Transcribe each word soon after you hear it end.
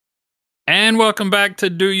And welcome back to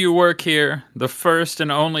Do You Work Here, the first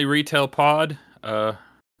and only retail pod,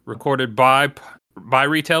 recorded by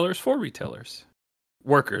retailers for retailers,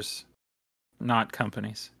 workers, not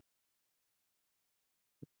companies.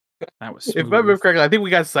 That was If I smooth. remember correctly, I think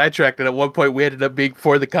we got sidetracked, and at one point we ended up being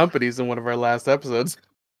for the companies in one of our last episodes.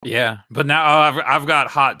 Yeah, but now I've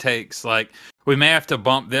got hot takes. Like, we may have to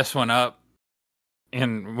bump this one up,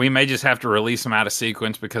 and we may just have to release them out of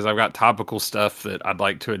sequence because I've got topical stuff that I'd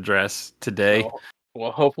like to address today.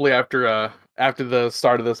 Well, hopefully after the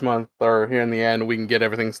start of this month or here in the end, we can get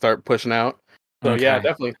everything start pushing out. So yeah, Okay.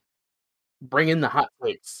 definitely bring in the hot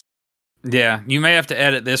takes. Yeah, you may have to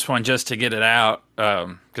edit this one just to get it out,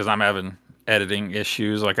 because I'm having editing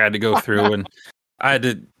issues. Like, I had to go through and I had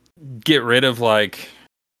to get rid of like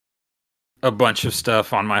a bunch of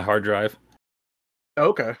stuff on my hard drive.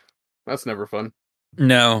 Okay, that's never fun.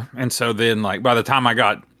 No, and so then like by the time I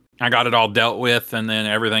got it all dealt with and then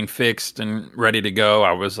everything fixed and ready to go,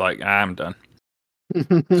 I was like, I'm done.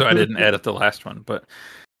 So I didn't edit the last one, but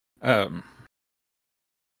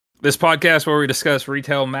this podcast where we discuss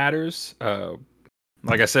retail matters.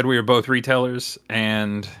 Like I said, we are both retailers,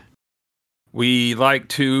 and we like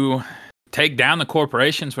to take down the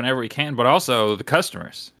corporations whenever we can, but also the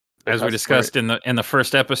customers. As we discussed in the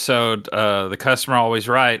first episode, the customer always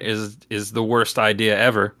right is the worst idea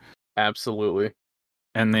ever. Absolutely.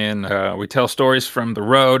 And then we tell stories from the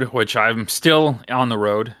road, which I'm still on the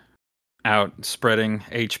road, out spreading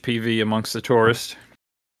HPV amongst the tourists.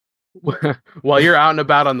 While you're out and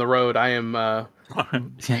about on the road, I am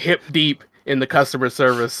hip deep in the customer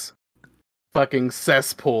service fucking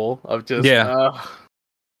cesspool of just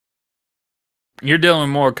You're dealing with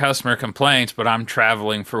more customer complaints, but I'm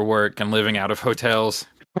traveling for work and living out of hotels.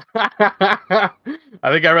 I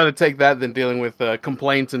think I'd rather take that than dealing with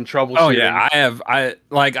complaints and troubleshooting. Oh yeah,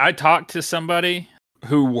 I talked to somebody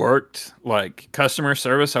who worked like customer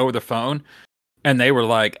service over the phone, and they were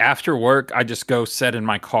like, after work, I just go sit in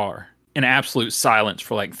my car in absolute silence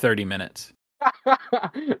for like 30 minutes.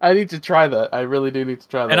 I need to try that. I really do need to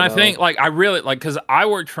try that. And I think because I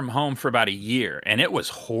worked from home for about a year, and it was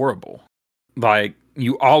horrible. Like,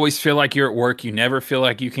 you always feel like you're at work. You never feel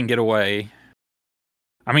like you can get away.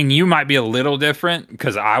 I mean, you might be a little different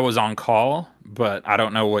because I was on call, but I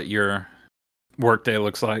don't know what your workday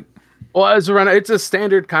looks like. Well, it's a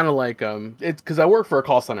standard kind of like it's because I work for a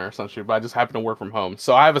call center essentially, but I just happen to work from home,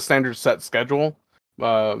 so I have a standard set schedule,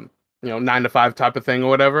 9 to 5 type of thing or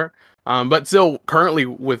whatever. But still, currently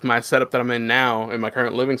with my setup that I'm in now, in my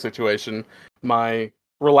current living situation, my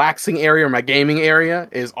relaxing area or my gaming area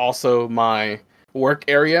is also my work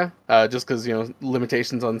area, just because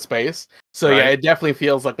limitations on space. So right. Yeah, it definitely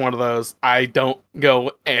feels like one of those I don't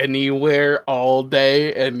go anywhere all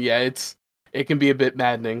day, and yeah, it can be a bit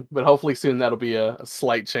maddening, but hopefully soon that'll be a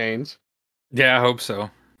slight change. Yeah, I hope so,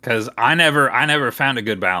 because I never found a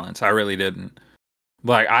good balance. I really didn't.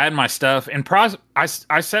 Like, I had my stuff, and I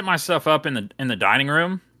set my stuff up in the dining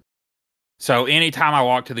room. So anytime I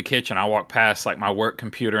walk to the kitchen, I walk past like my work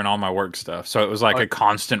computer and all my work stuff. So it was like a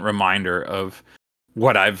constant reminder of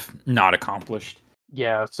what I've not accomplished.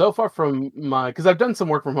 Yeah, so far from because I've done some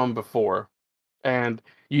work from home before, and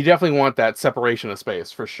you definitely want that separation of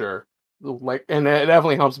space for sure. Like, and it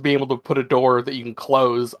definitely helps being able to put a door that you can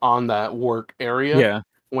close on that work area. Yeah,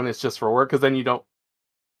 when it's just for work, because then you don't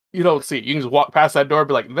see it. You can just walk past that door and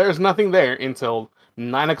be like, there's nothing there until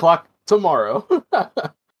 9:00 tomorrow.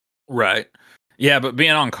 Right. Yeah, but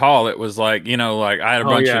being on call, it was like, like I had a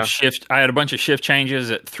bunch of shift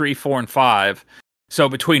changes at 3, 4, and 5. So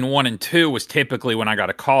between 1 and 2 was typically when I got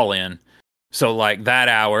a call in. So like that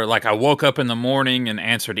hour, like I woke up in the morning and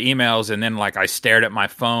answered emails, and then like I stared at my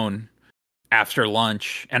phone after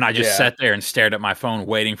lunch, and I just sat there and stared at my phone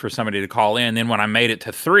waiting for somebody to call in. Then when I made it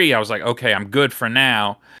to 3, I was like, okay, I'm good for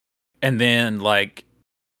now. And then like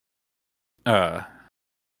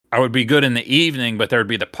I would be good in the evening, but there would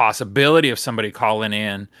be the possibility of somebody calling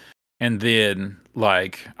in, and then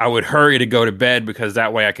like I would hurry to go to bed because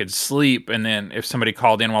that way I could sleep. And then if somebody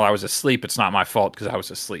called in while I was asleep, it's not my fault because I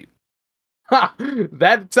was asleep.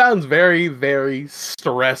 That sounds very, very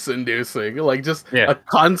stress-inducing. Like just a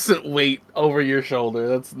constant weight over your shoulder.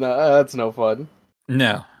 That's no fun.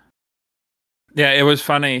 No. Yeah, it was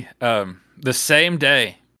funny. The same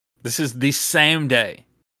day. This is the same day.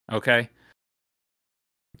 Okay.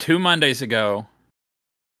 2 Mondays ago,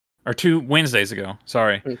 or 2 Wednesdays ago,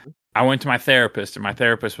 sorry, I went to my therapist, and my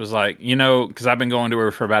therapist was like, because I've been going to her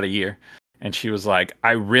for about a year, and she was like,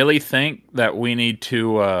 I really think that we need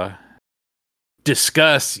to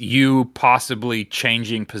discuss you possibly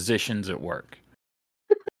changing positions at work.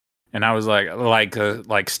 And I was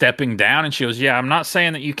like stepping down. And she goes, yeah, I'm not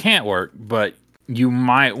saying that you can't work, but you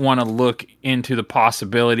might want to look into the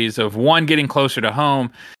possibilities of one, getting closer to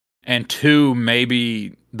home, and two,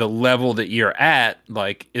 maybe the level that you're at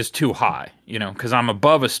like is too high, you know, because I'm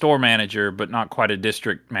above a store manager, but not quite a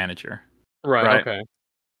district manager. Right. Okay.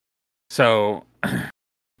 So,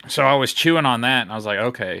 so I was chewing on that, and I was like,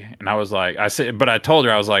 okay. And I was like, I said, but I told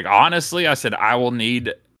her, I was like, honestly, I said, I will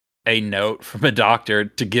need a note from a doctor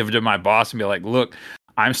to give to my boss and be like, look,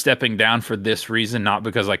 I'm stepping down for this reason, not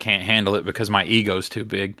because I can't handle it, because my ego's too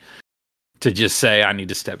big to just say I need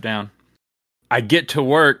to step down. I get to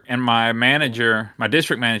work and my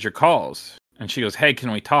district manager calls and she goes, hey,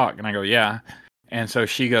 can we talk? And I go, yeah. And so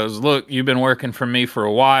she goes, look, you've been working for me for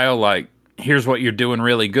a while. Like, here's what you're doing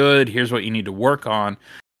really good. Here's what you need to work on.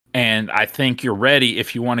 And I think you're ready.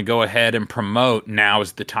 If you want to go ahead and promote, now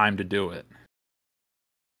is the time to do it.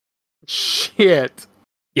 Shit.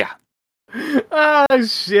 Yeah. Oh,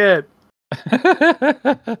 shit.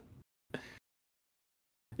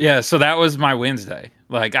 Yeah, so that was my Wednesday.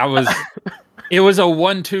 Like, it was a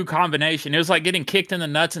 1-2 combination. It was like getting kicked in the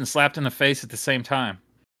nuts and slapped in the face at the same time.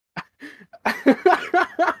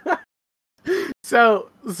 So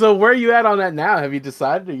where are you at on that now? Have you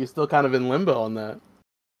decided, or are you still kind of in limbo on that?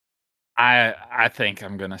 I think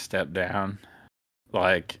I'm gonna step down.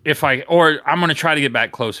 Like, I'm gonna try to get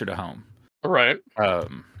back closer to home. Right.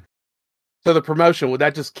 So the promotion, would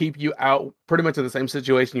that just keep you out pretty much in the same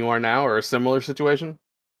situation you are now, or a similar situation?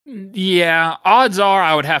 Yeah, odds are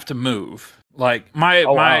I would have to move. Like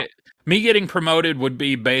me getting promoted would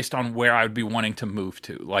be based on where I would be wanting to move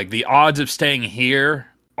to. Like, the odds of staying here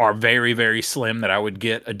are very, very slim that I would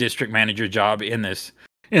get a district manager job in this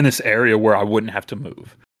area where I wouldn't have to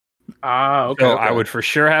move. Okay. So I would for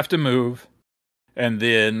sure have to move, and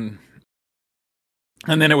then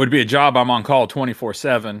it would be a job I'm on call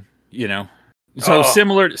 24/7, you know. So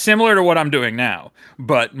similar to what I'm doing now,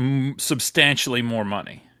 but substantially more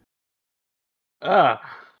money.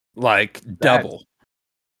 Like double.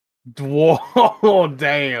 Whoa,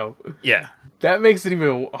 damn. Yeah. That makes it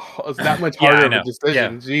even that much harder of a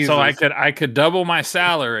decision. Yeah. Jesus. So I could double my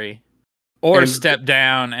salary or step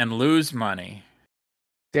down and lose money.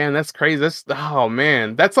 Damn, that's crazy. Oh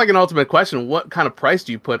man. That's like an ultimate question. What kind of price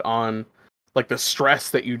do you put on like the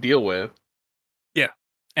stress that you deal with? Yeah.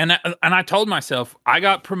 And I told myself, I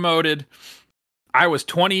got promoted. I was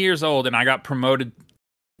 20 years old and I got promoted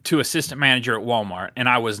to assistant manager at Walmart, and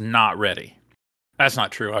I was not ready. That's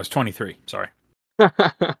not true. I was 23. Sorry.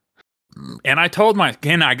 And I told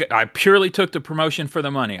I purely took the promotion for the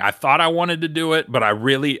money. I thought I wanted to do it, but I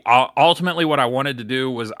really, ultimately what I wanted to do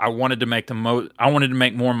was I wanted to make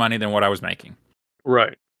more money than what I was making.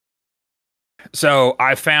 Right. So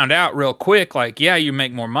I found out real quick, like, yeah, you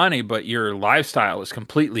make more money, but your lifestyle is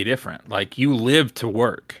completely different. Like, you live to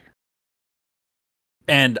work.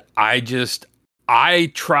 And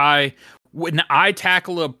when I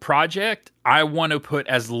tackle a project, I want to put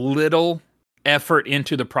as little effort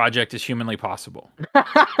into the project as humanly possible.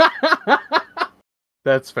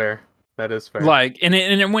 That's fair. That is fair. Like, and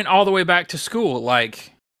it went all the way back to school.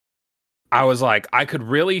 Like, I was like, I could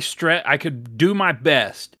really I could do my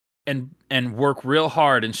best and work real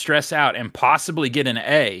hard and stress out and possibly get an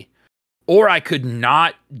A, or I could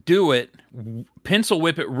not do it, pencil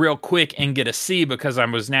whip it real quick and get a C because I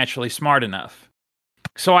was naturally smart enough.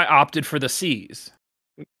 So I opted for the C's.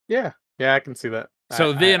 Yeah, I can see that.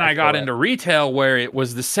 So then I got into retail where it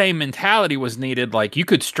was the same mentality was needed. Like, you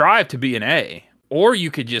could strive to be an A, or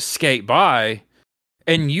you could just skate by.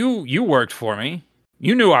 And you worked for me.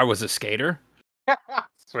 You knew I was a skater.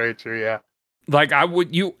 That's very true, yeah. Like,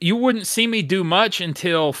 you wouldn't see me do much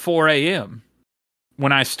until 4 a.m.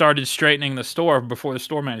 when I started straightening the store before the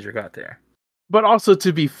store manager got there. But also,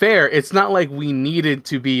 to be fair, it's not like we needed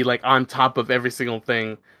to be like on top of every single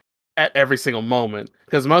thing at every single moment,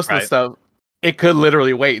 because most of the stuff, it could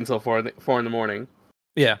literally wait until 4 in the morning.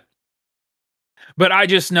 Yeah. But I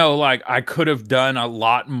just know, like, I could have done a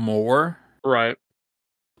lot more. Right.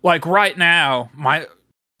 Like, right now,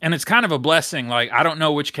 and it's kind of a blessing. Like, I don't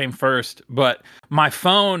know which came first, but my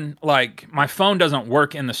phone doesn't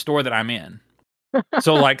work in the store that I'm in.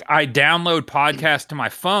 So, like, I download podcasts to my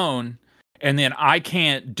phone, and then I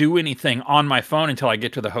can't do anything on my phone until I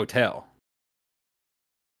get to the hotel.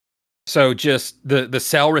 So just the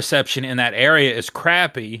cell reception in that area is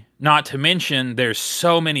crappy. Not to mention there's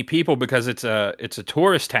so many people because it's a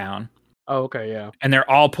tourist town. Oh, okay, yeah. And they're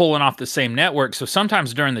all pulling off the same network. So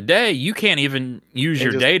sometimes during the day, you can't even use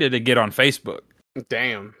your data to get on Facebook.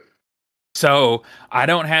 Damn. So I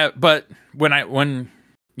don't have, but when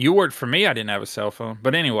you worked for me, I didn't have a cell phone.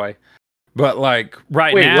 But anyway, But like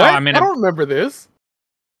right Wait, now, what? I mean, I don't remember this.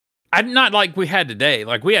 I'm not like we had today.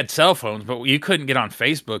 Like we had cell phones, but you couldn't get on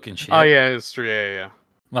Facebook and Oh shit. yeah, it's true. Yeah.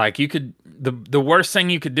 Like you could, the worst thing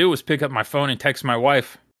you could do was pick up my phone and text my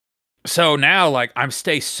wife. So now, like, I'm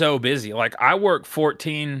stay so busy. Like, I work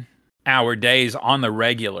 14-hour days on the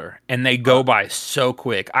regular, and they go by so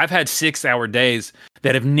quick. I've had 6-hour days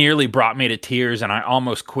that have nearly brought me to tears, and I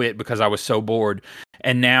almost quit because I was so bored.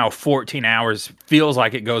 And now 14 hours feels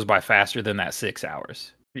like it goes by faster than that 6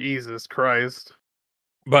 hours. Jesus Christ.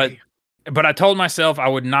 But I told myself I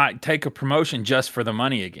would not take a promotion just for the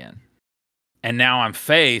money again. And now I'm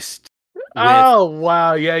faced with, oh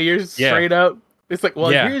wow, yeah, you're straight up. It's like,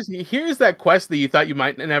 well, Yeah. here's that quest that you thought you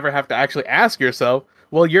might never have to actually ask yourself.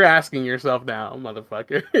 Well, you're asking yourself now,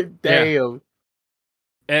 motherfucker. Damn. Yeah.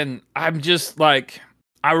 And I'm just like,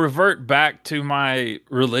 I revert back to my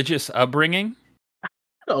religious upbringing.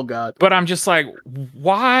 Oh God. But I'm just like,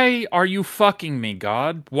 why are you fucking me,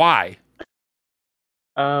 God? Why?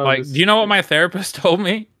 Like, do you know what my therapist told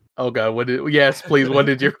me? Oh God, yes, please, what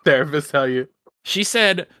did your therapist tell you? She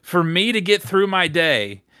said, for me to get through my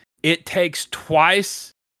day, it takes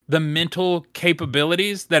twice the mental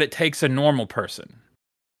capabilities that it takes a normal person.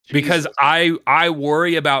 Jesus. Because I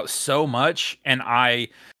worry about so much, and I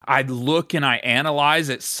look and I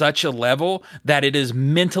analyze at such a level that it is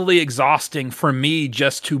mentally exhausting for me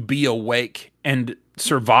just to be awake and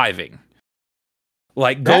surviving.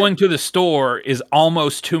 Like going to the store is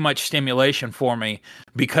almost too much stimulation for me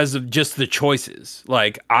because of just the choices.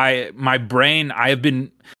 Like my brain, I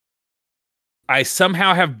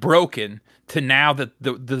somehow have broken to now that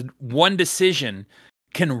the one decision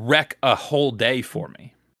can wreck a whole day for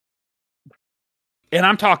me. And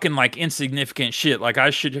I'm talking like insignificant shit. Like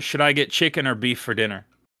should I get chicken or beef for dinner?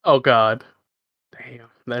 Oh God. Damn,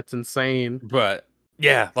 that's insane. But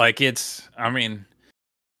yeah, like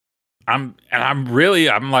I'm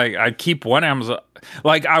like, I keep wanting,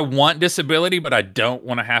 I want disability, but I don't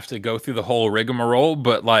want to have to go through the whole rigmarole.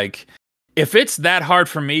 But like, if it's that hard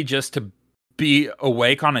for me just to be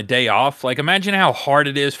awake on a day off, like imagine how hard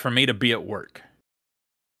it is for me to be at work.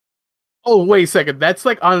 Oh, wait a second. That's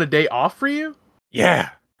like on a day off for you? Yeah.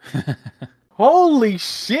 Holy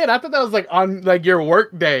shit. I thought that was like on like your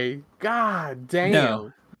work day. God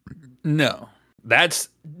damn. No. That's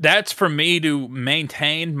for me to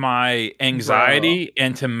maintain my anxiety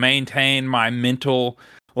and to maintain my mental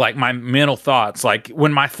thoughts. Like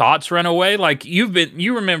when my thoughts run away, like you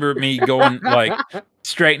remember me going like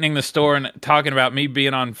straightening the store and talking about me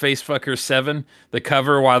being on Facefucker 7, the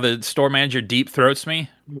cover, while the store manager deep throats me.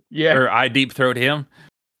 Yeah. Or I deep throat him.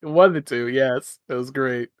 One of the two, yes. It was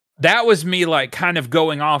great. That was me like kind of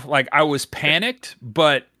going off, like I was panicked,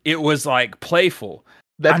 but it was like playful.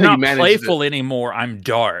 I'm not playful anymore. I'm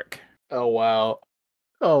dark. Oh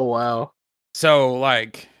wow. So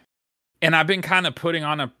like, and I've been kind of putting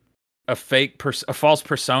on a false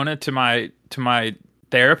persona to my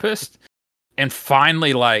therapist, and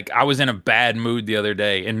finally, like, I was in a bad mood the other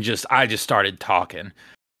day, and I just started talking,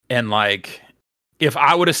 and like, if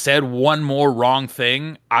I would have said one more wrong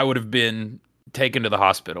thing, I would have been taken to the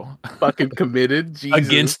hospital. Fucking committed, Jesus.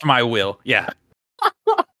 Against my will. Yeah.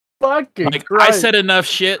 Fucking like Christ. I said enough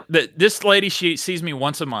shit that this lady, she sees me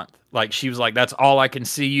once a month. Like she was like, that's all I can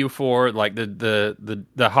see you for. Like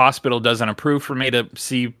the hospital doesn't approve for me to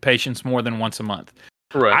see patients more than once a month.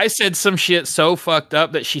 Right. I said some shit so fucked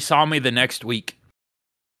up that she saw me the next week.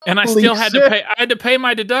 And I still had to pay. I had to pay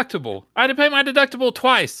my deductible. I had to pay my deductible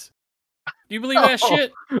twice. Do you believe that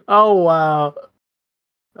shit? Oh wow.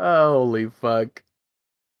 Holy fuck.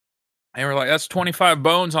 They were like, that's 25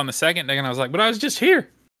 bones on the second day. And I was like, but I was just here.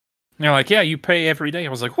 And they're like, yeah, you pay every day. I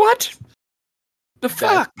was like, what? The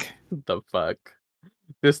fuck? The fuck?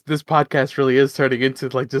 This podcast really is turning into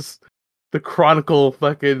like just the chronicle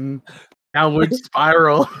fucking downward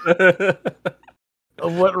spiral.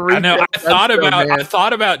 What I know. I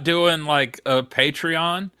thought about doing like a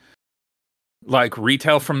Patreon, like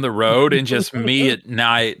retail from the road, and just me at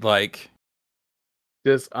night, like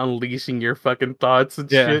just unleashing your fucking thoughts and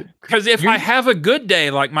shit. Because if I have a good day,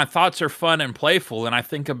 like my thoughts are fun and playful, and I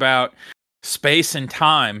think about space and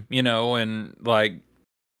time, you know, and like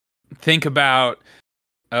think about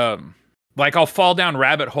like I'll fall down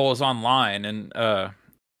rabbit holes online, and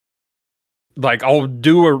like I'll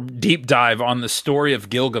do a deep dive on the story of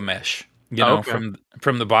Gilgamesh, you know,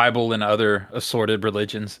 from the Bible and other assorted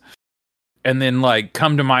religions, and then like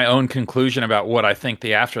come to my own conclusion about what I think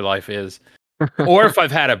the afterlife is. Or if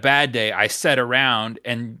I've had a bad day, I sit around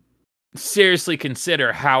and seriously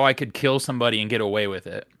consider how I could kill somebody and get away with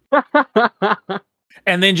it.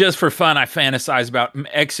 And then just for fun, I fantasize about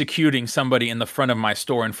executing somebody in the front of my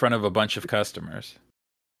store in front of a bunch of customers.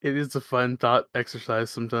 It is a fun thought exercise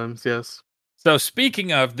sometimes, yes. So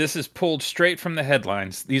speaking of, this is pulled straight from the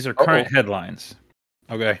headlines. These are current headlines.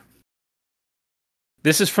 Okay.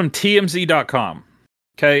 This is from TMZ.com.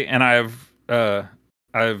 Okay, and I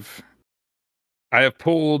have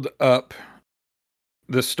pulled up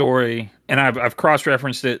the story, and I've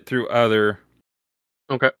cross-referenced it through other.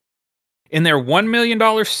 Okay. In their $1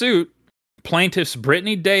 million suit, plaintiffs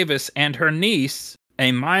Brittany Davis and her niece,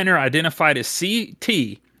 a minor identified as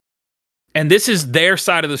CT, and this is their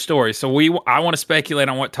side of the story. So I want to speculate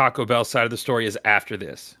on what Taco Bell's side of the story is after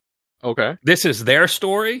this. Okay. This is their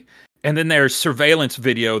story, and then there's surveillance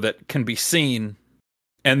video that can be seen,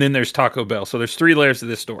 and then there's Taco Bell. So there's 3 layers to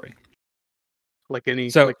this story. Like any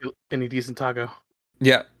decent taco.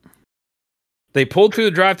 Yeah. They pulled through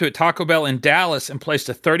the drive-thru at Taco Bell in Dallas and placed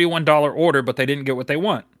a $31 order, but they didn't get what they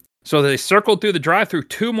want. So they circled through the drive-thru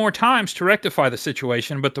 2 more times to rectify the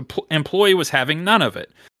situation, but the employee was having none of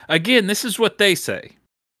it. Again, this is what they say.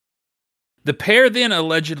 The pair then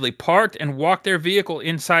allegedly parked and walked their vehicle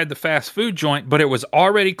inside the fast food joint, but it was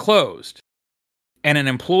already closed. And an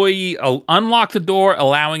employee unlocked the door,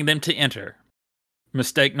 allowing them to enter.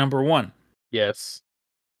 Mistake number 1. Yes.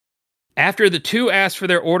 After the 2 asked for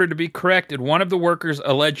their order to be corrected, one of the workers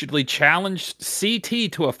allegedly challenged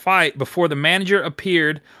CT to a fight before the manager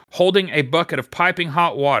appeared holding a bucket of piping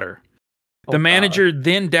hot water. The manager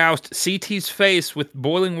then doused CT's face with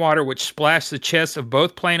boiling water, which splashed the chests of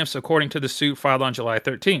both plaintiffs, according to the suit filed on July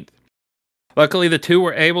 13th. Luckily, the 2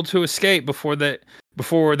 were able to escape before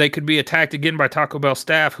they could be attacked again by Taco Bell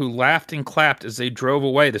staff, who laughed and clapped as they drove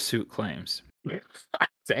away, the suit claims.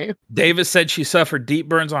 Damn. Davis said she suffered deep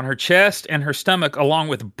burns on her chest and her stomach, along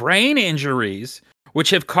with brain injuries, which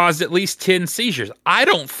have caused at least 10 seizures. I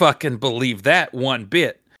don't fucking believe that one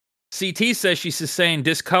bit. CT says she sustained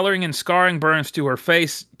discoloring and scarring burns to her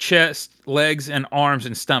face, chest, legs, and arms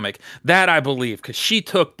and stomach. That I believe, because she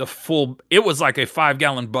took the full... It was like a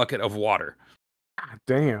 5-gallon bucket of water. God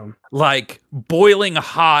damn. Like boiling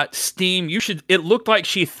hot steam. It looked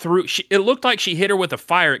like it looked like she hit her with a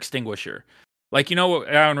fire extinguisher. Like, you know,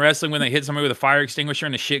 in wrestling when they hit somebody with a fire extinguisher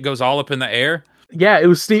and the shit goes all up in the air? Yeah,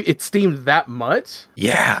 it steamed that much?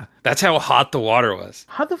 Yeah, that's how hot the water was.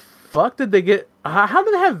 How the fuck did they get... How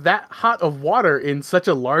did they have that hot of water in such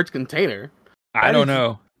a large container? I don't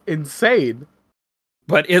know. Insane.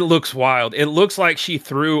 But it looks wild. It looks like she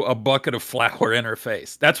threw a bucket of flour in her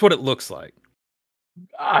face. That's what it looks like.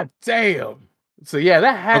 God damn. So yeah,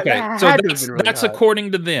 that's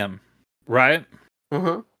according to them, right?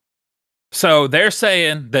 Uh-huh. So they're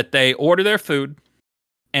saying that they ordered their food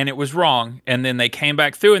and it was wrong. And then they came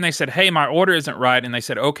back through and they said, hey, my order isn't right. And they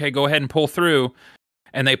said, okay, go ahead and pull through.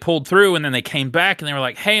 And they pulled through and then they came back and they were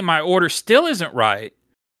like, hey, my order still isn't right.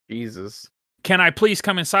 Jesus. Can I please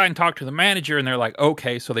come inside and talk to the manager? And they're like,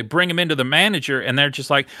 okay. So they bring him into the manager and they're just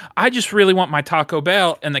like, I just really want my Taco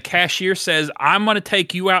Bell. And the cashier says, I'm going to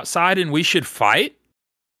take you outside and we should fight.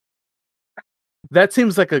 That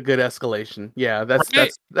seems like a good escalation. Yeah,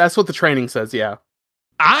 that's what the training says, yeah.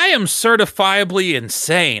 I am certifiably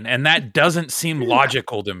insane, and that doesn't seem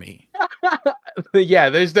logical to me. Yeah,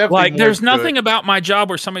 there's definitely there's nothing about my job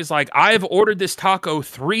where somebody's like, I've ordered this taco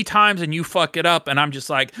 3 times and you fuck it up, and I'm just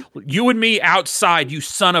like, you and me outside, you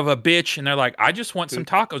son of a bitch, and they're like, I just want some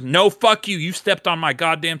tacos. No, fuck you. You stepped on my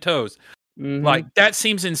goddamn toes. Mm-hmm. Like, that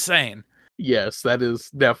seems insane. Yes, that is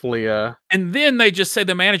definitely And then they just say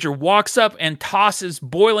the manager walks up and tosses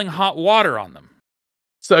boiling hot water on them.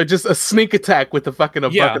 So just a sneak attack with a fucking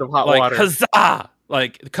bucket of hot water. Huzzah!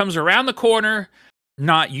 Like, it comes around the corner,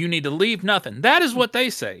 not you need to leave, nothing. That is what they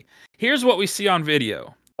say. Here's what we see on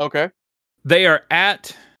video. Okay. They're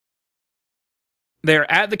at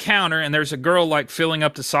the counter and there's a girl like filling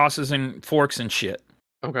up the sauces and forks and shit.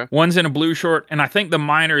 Okay. One's in a blue short and I think the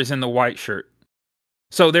minor is in the white shirt.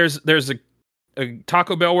 So there's a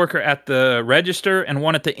Taco Bell worker at the register and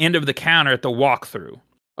one at the end of the counter at the walkthrough.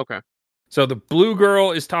 Okay. So the blue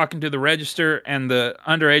girl is talking to the register and the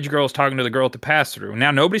underage girl is talking to the girl at the pass-through. Now,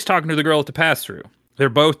 nobody's talking to the girl at the pass-through. They're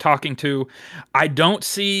both talking to... I don't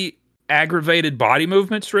see aggravated body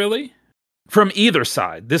movements, really, from either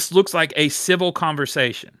side. This looks like a civil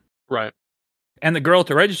conversation. Right. And the girl at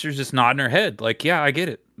the register is just nodding her head. Like, yeah, I get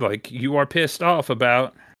it. Like, you are pissed off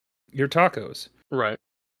about your tacos. Right.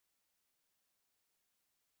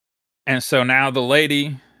 And so now the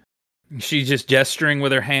lady... She's just gesturing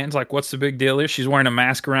with her hands, like, what's the big deal here? She's wearing a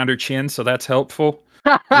mask around her chin, so that's helpful.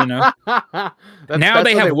 You know? Now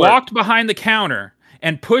they have walked behind the counter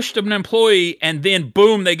and pushed an employee, and then,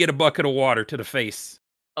 boom, they get a bucket of water to the face.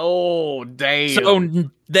 Oh, damn. So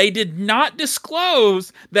they did not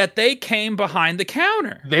disclose that they came behind the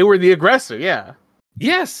counter. They were the aggressor, yeah.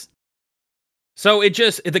 Yes. So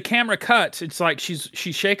the camera cuts. It's like she's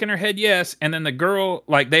shaking her head yes, and then the girl,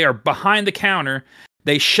 like, they are behind the counter.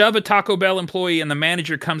 They shove a Taco Bell employee, and the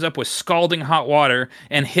manager comes up with scalding hot water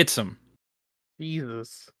and hits them.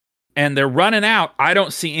 Jesus. And they're running out. I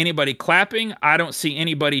don't see anybody clapping. I don't see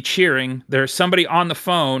anybody cheering. There's somebody on the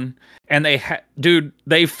phone, and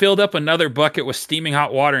they filled up another bucket with steaming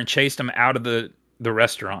hot water and chased them out of the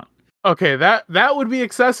restaurant. Okay, that would be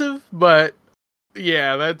excessive, but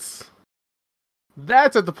yeah, that's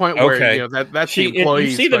at the point where that's the employee.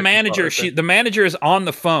 You see the manager. The manager is on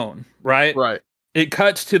the phone, right? Right. It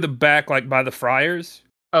cuts to the back, like by the fryers.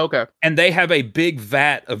 Okay. And they have a big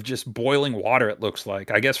vat of just boiling water, it looks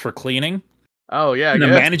like, I guess for cleaning. Oh, yeah. And the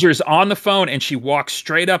manager's on the phone, and she walks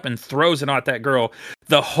straight up and throws it at that girl.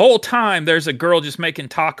 The whole time, there's a girl just making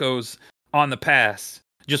tacos on the pass,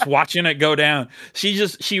 just watching it go down.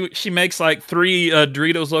 She makes like 3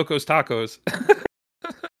 Doritos Locos tacos.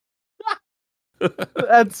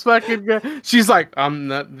 That's fucking good. She's like, I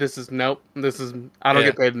don't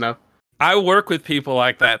get paid enough. I work with people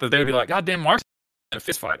like that they'd be like, God damn, Mark's in a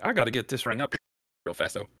fist fight. I got to get this ring up real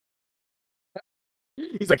fast, though.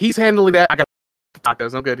 He's like, he's handling that. I got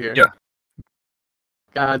tacos. I'm good here. Yeah.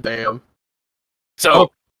 God damn.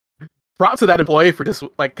 So, props to that employee for just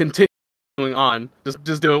like continuing on, just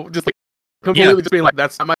completely just being like,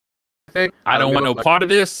 that's not my thing. I don't want no part of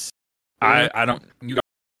this. I don't.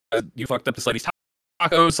 You fucked up this lady's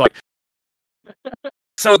tacos. Like,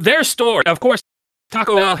 so their story, of course,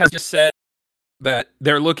 Taco Bell has just said that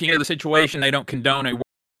they're looking at the situation. They don't condone a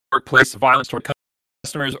workplace violence toward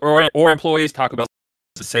customers or employees. Taco Bell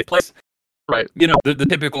is a safe place. Right. You know, the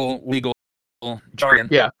typical legal jargon.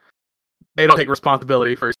 Yeah. They don't take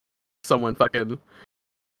responsibility for someone fucking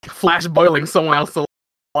flash boiling someone else alive.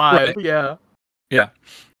 Right. Yeah. Yeah.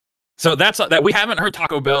 So that's that. We haven't heard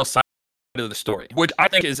Taco Bell's side of the story, which I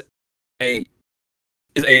think is a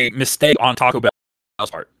mistake on Taco Bell's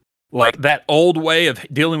part. Like that old way of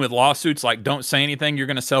dealing with lawsuits, like don't say anything, you're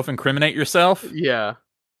going to self-incriminate yourself. Yeah.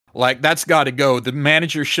 Like that's got to go. The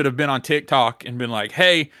manager should have been on TikTok and been like,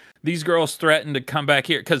 hey, these girls threatened to come back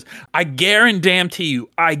here. Because I guarantee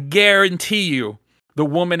you, the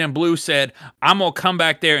woman in blue said, I'm going to come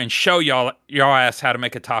back there and show y'all ass how to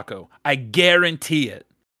make a taco. I guarantee it.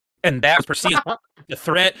 And that was perceived as a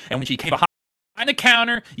threat. And when she came behind the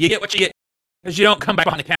counter, you get what you get. Because you don't come back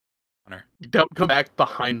behind the counter. You don't come back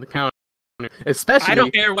behind the counter. Especially I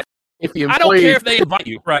don't care if the employees... I don't care if they invite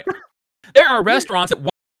you. Right. There are restaurants that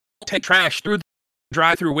won't take trash through the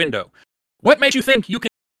drive-through window. What makes you think you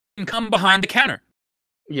can come behind the counter?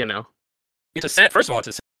 You know. First of all, it's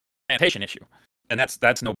a sanitation issue. And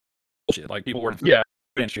that's no bullshit. Like people work in the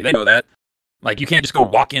food industry, they know that. Like you can't just go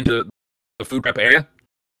walk into the food prep area.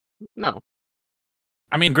 No.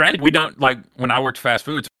 I mean, granted, we don't, like, when I worked fast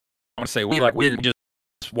foods, I want to say we didn't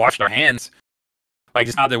just washed our hands. Like,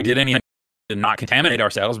 it's not that we did anything to not contaminate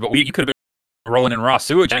ourselves, but you could have been rolling in raw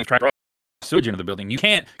sewage and tried raw sewage into the building. You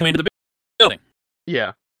can't come into the building.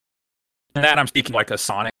 Yeah. And that I'm speaking like a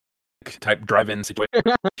Sonic type drive-in situation.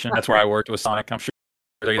 That's where I worked with Sonic. I'm sure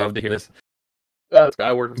they love to hear this.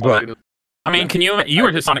 I worked with Sonic. I mean, you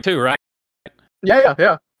worked at Sonic too, right?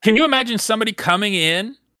 Yeah. Can you imagine somebody coming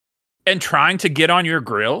in and trying to get on your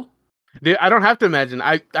grill? Dude, I don't have to imagine.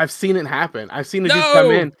 I've seen it happen. I've seen it just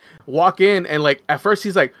come in, walk in, and like at first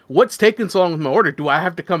he's like, "What's taking so long with my order? Do I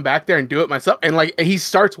have to come back there and do it myself?" And like he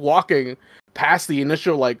starts walking past the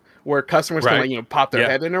initial like where customers can like pop their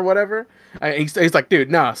head in or whatever. And he's like,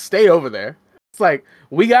 "Dude, nah, stay over there." It's like,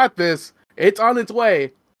 we got this. It's on its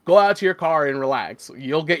way. Go out to your car and relax.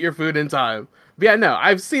 You'll get your food in time. But yeah, no,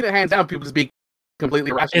 I've seen it hands down. People just be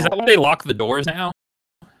completely irrational. Is that why they lock the doors now?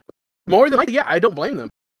 More than likely, yeah. I don't blame them.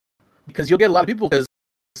 Because you'll get a lot of people, because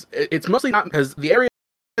it's mostly not because the area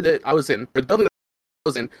that I was in, or the building that I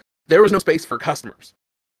was in, there was no space for customers,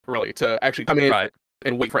 really, to actually come in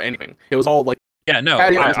and wait for anything. It was all like... Yeah, no,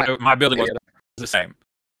 my building was the same.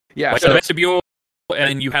 Yeah. Like the vestibule,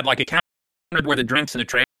 and you had like a counter where the drinks and the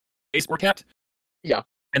trays were kept. Yeah.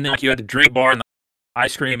 And then like you had the drink bar and the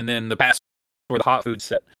ice cream, and then the pass where the hot food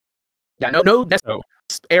set. Yeah, no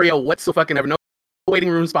area whatsoever. No waiting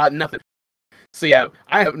room spot, nothing. So yeah,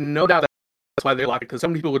 I have no doubt that's why they lock it, because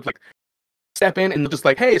some people would like step in and they'll just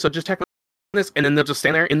like, hey, so just check this, and then they'll just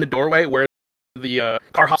stand there in the doorway where the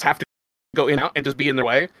car hops have to go in and out and just be in their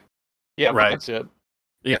way. Yeah, right. That's it.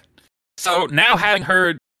 Yeah. So now having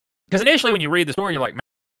heard, because initially when you read the story, you're like,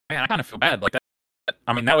 man, I kind of feel bad. Like that.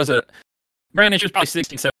 I mean, that was granted, she was probably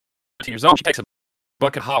 16, 17 years old. She takes a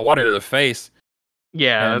bucket of hot water to the face.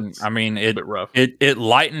 Yeah, And that's I mean, a bit rough. it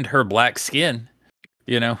lightened her black skin,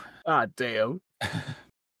 you know. Ah, damn.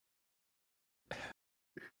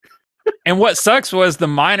 And what sucks was the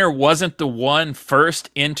miner wasn't the one first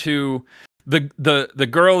into the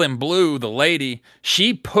girl in blue, the lady.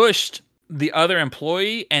 She pushed the other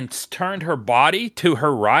employee and turned her body to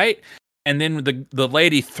her right, and then the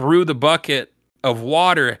lady threw the bucket of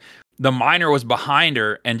water. The miner was behind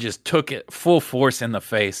her and just took it full force in the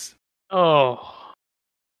face. Oh.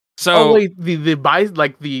 So wait,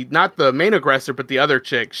 the not the main aggressor, but the other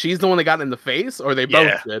chick. She's the one that got in the face, or they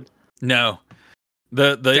both did. No.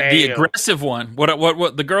 The aggressive one,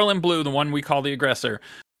 what the girl in blue, the one we call the aggressor,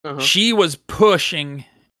 she was pushing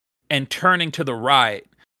and turning to the right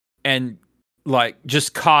and like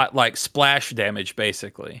just caught like splash damage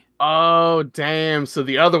basically. Oh damn! So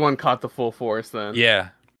the other one caught the full force then. Yeah.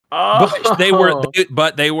 Oh.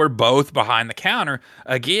 But they were both behind the counter.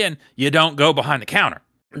 Again, you don't go behind the counter.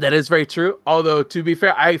 That is very true. Although to be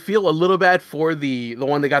fair, I feel a little bad for the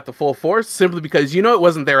one that got the full force simply because it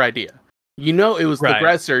wasn't their idea. It was the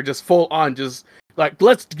aggressor, just full on, just like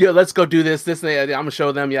let's go do this, and that. I'm gonna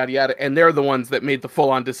show them, yada yada, and they're the ones that made the full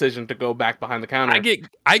on decision to go back behind the counter.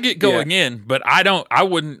 I get going in, but I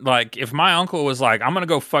wouldn't like if my uncle was like, I'm gonna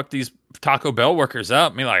go fuck these Taco Bell workers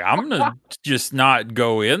up. I'm gonna just not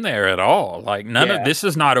go in there at all. Like none of this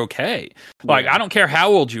is not okay. Like I don't care how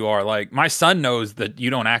old you are. Like my son knows that you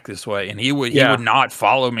don't act this way, and he would not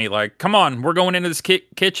follow me. Like, come on, we're going into this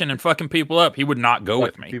kitchen and fucking people up. He would not go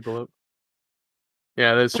with me. People up.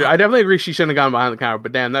 Yeah, that's true. I definitely agree she shouldn't have gone behind the counter,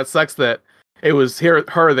 but damn, that sucks that it was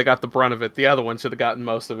her that got the brunt of it. The other one should have gotten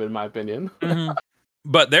most of it, in my opinion. Mm-hmm.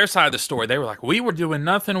 But their side of the story, they were like, we were doing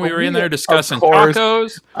nothing. We were in there discussing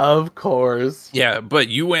tacos. Of course. Yeah, but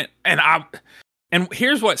you went, and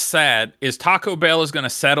here's what's sad, is Taco Bell is going to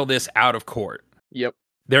settle this out of court. Yep.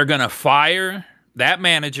 They're going to fire that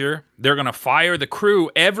manager. They're going to fire the crew,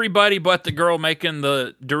 everybody but the girl making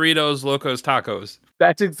the Doritos Locos Tacos.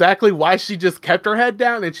 That's exactly why she just kept her head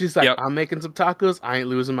down, and she's like, I'm making some tacos. I ain't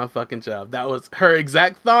losing my fucking job. That was her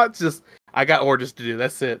exact thoughts. Just, I got orders to do.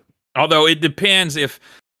 That's it. Although it depends if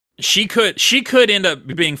she could end up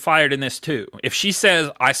being fired in this too. If she says,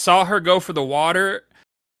 I saw her go for the water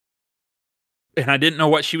and I didn't know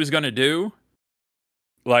what she was going to do,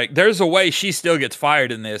 like there's a way she still gets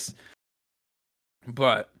fired in this.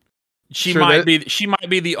 But she might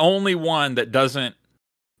be the only one that doesn't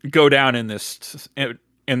go down in this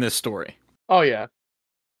story. Oh yeah.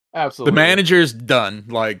 Absolutely. The manager's done.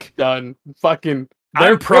 Like done. Fucking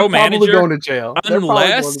I'm pro manager going to jail.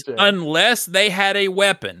 Unless they had a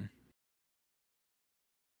weapon.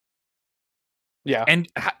 Yeah. And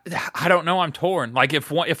I don't know, I'm torn. Like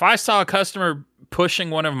if I saw a customer pushing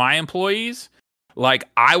one of my employees, like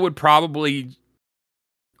I would probably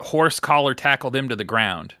horse collar tackle them to the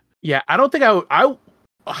ground. Yeah, I don't think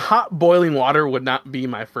hot boiling water would not be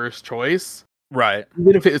my first choice. Right.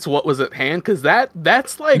 Even if it's what was at hand, because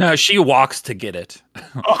that's like no, she walks to get it.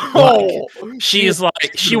 Oh,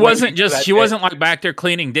 like, she wasn't like back there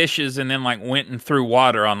cleaning dishes and then like went and threw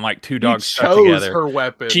water on like two dogs stuck together. Her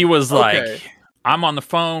weapon. She was like, I'm on the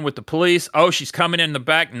phone with the police. Oh, she's coming in the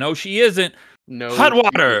back. No, she isn't. No, hot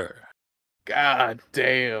water. God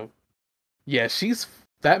damn. Yeah,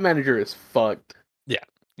 that manager is fucked. Yeah,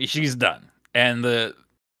 she's done. And the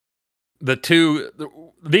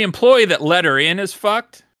employee that let her in is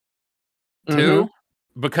fucked too,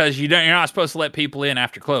 because you're not supposed to let people in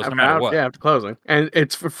after closing, no matter what. Yeah, after closing, and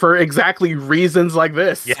it's for exactly reasons like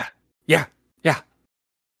this. Yeah.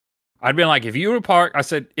 I'd been like, if you were parked, I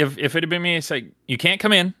said, if it had been me, I'd say, you can't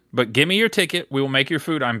come in, but give me your ticket. We will make your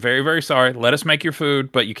food. I'm very, very sorry. Let us make your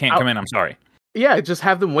food, but you can't come in. I'm sorry. Yeah, just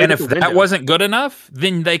have them wait. And if that wasn't good enough,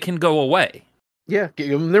 then they can go away. Yeah, give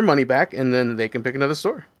them their money back, and then they can pick another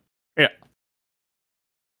store. Yeah.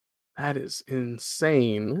 That is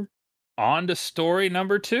insane. On to story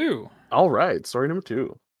number 2. All right, story number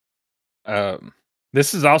 2.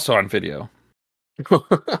 This is also on video.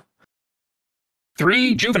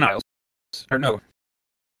 3 juveniles. Or no.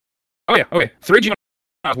 Oh yeah, okay. 3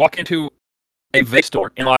 juveniles walk into a vape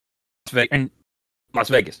store in Las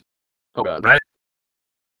Vegas. Oh god. Right?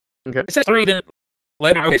 Okay. It says 3, then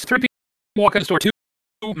later, okay, so 3 people walk in the store, 2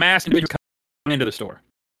 masked individuals come into the store.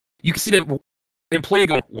 You can see the employee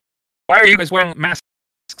going, why are you guys wearing masks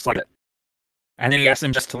like that? And then he asks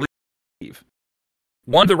them just to leave.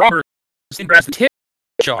 One of the robbers grabs the tip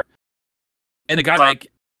jar. And the guy's like,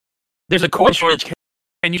 there's a coin shortage.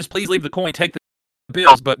 Can you just please leave the coin, take the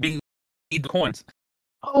bills, but we need the coins?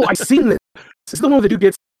 Oh, I've seen this. This is the one where the dude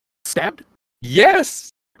gets stabbed?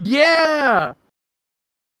 Yes! Yeah!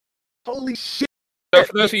 Holy shit! So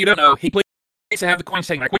for those of you who don't know, he pleaded to have the coins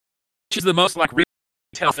taken. Like, which is the most like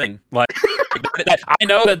retail thing? Like, I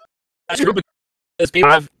know that that's true because people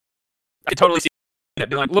I can totally see it.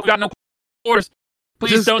 Be like, look, we got no quarters.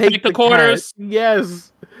 Please just don't take the quarters.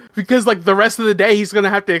 Yes, because like the rest of the day, he's gonna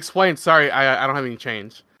have to explain. Sorry, I don't have any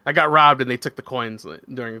change. I got robbed and they took the coins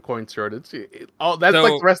during a coin shortage. That's like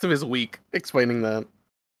the rest of his week explaining that.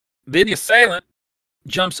 Then the assailant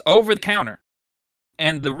jumps over the counter,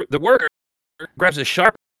 and the worker grabs a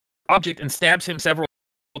sharp object and stabs him several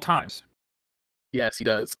times. Yes, he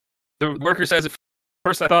does. The worker says, at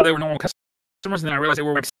first I thought they were normal customers, and then I realized they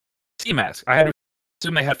were wearing ski masks. I had to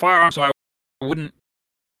assume they had firearms, so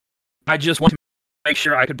I just wanted to make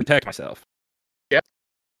sure I could protect myself. Yeah.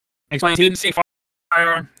 Explains he didn't see a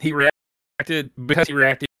firearm. He reacted. Because he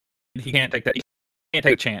reacted, he can't take that. He can't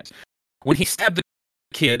take a chance. When he stabbed the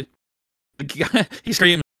kid, the guy, he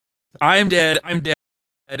screams, I'm dead,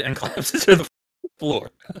 and collapses to the floor.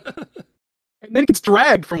 And then he gets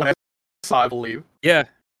dragged from what I saw, I believe. Yeah.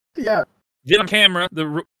 Yeah. Then on camera,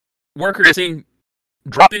 the worker is seen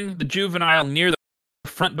dropping the juvenile near the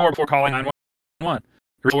front door before calling 911.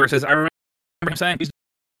 The worker says, I remember him saying, please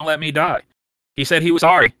don't let me die. He said he was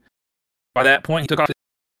sorry. By that point, he took off his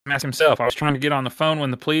mask himself. I was trying to get on the phone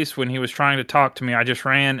when he was trying to talk to me. I just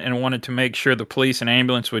ran and wanted to make sure the police and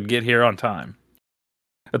ambulance would get here on time.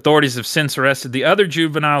 Authorities have since arrested the other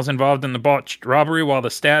juveniles involved in the botched robbery while the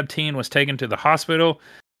stabbed teen was taken to the hospital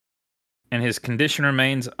and his condition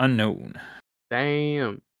remains unknown.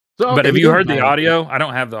 Damn. So, but have you heard the audio? I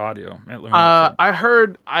don't have the audio. I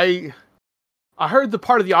heard the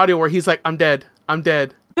part of the audio where he's like, I'm dead.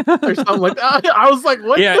 Or something like that. I was like,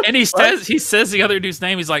 what? Yeah, and he says the other dude's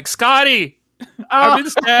name. He's like, Scotty, I've been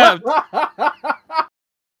stabbed.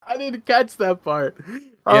 I didn't catch that part.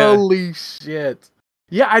 Yeah. Holy shit.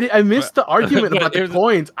 Yeah, I missed the argument about the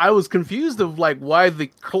coins. I was confused of like why the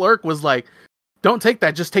clerk was like, don't take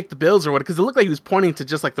that, just take the bills or what, because it looked like he was pointing to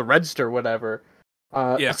just like the register or whatever.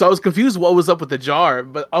 So I was confused what was up with the jar,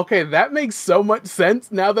 but okay, that makes so much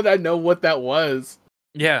sense now that I know what that was.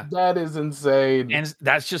 Yeah. That is insane. And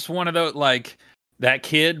that's just one of those, like, that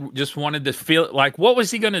kid just wanted to feel, like, what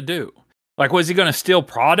was he going to do? Like, was he going to steal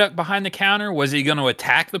product behind the counter? Was he going to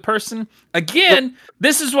attack the person? Again,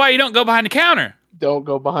 this is why you don't go behind the counter. Don't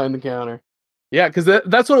go behind the counter. Yeah, because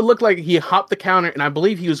that's what it looked like. He hopped the counter, and I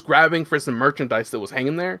believe he was grabbing for some merchandise that was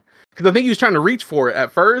hanging there. Because I think he was trying to reach for it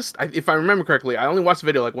at first. If I remember correctly, I only watched the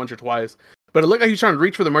video like once or twice. But it looked like he was trying to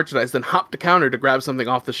reach for the merchandise, then hopped the counter to grab something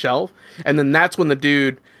off the shelf. And then that's when the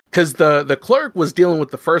dude... Because the clerk was dealing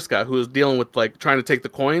with the first guy who was dealing with, like, trying to take the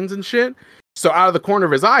coins and shit. So out of the corner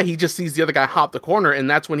of his eye, he just sees the other guy hop the corner, and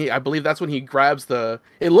that's when I believe that's when he grabs it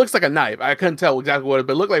looks like a knife. I couldn't tell exactly what it,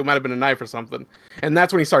 but it looked like it might have been a knife or something. And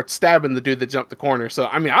that's when he starts stabbing the dude that jumped the corner. So,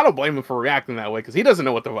 I mean, I don't blame him for reacting that way, because he doesn't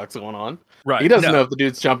know what the fuck's going on. Right. He doesn't know if the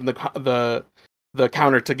dude's jumping the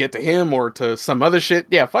counter to get to him or to some other shit.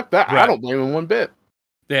 Yeah, fuck that. Right. I don't blame him one bit.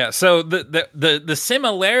 Yeah, so the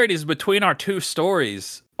similarities between our two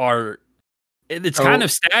stories it's kind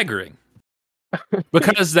of staggering.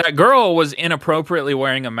 Because that girl was inappropriately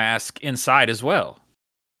wearing a mask inside as well.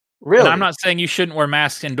 Really? And I'm not saying you shouldn't wear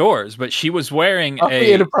masks indoors, but she was wearing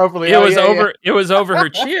inappropriately. It was over her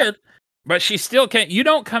chin, but she still can't. You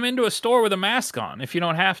don't come into a store with a mask on if you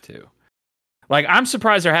don't have to. Like, I'm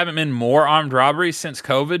surprised there haven't been more armed robberies since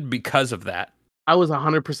COVID because of that. I was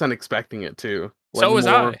 100% expecting it too. Like, so was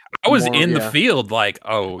I. I was in the field, like,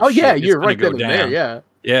 shit, yeah, you're right there. Yeah.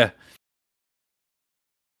 Yeah.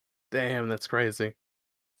 Damn, that's crazy.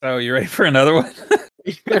 So, you ready for another one?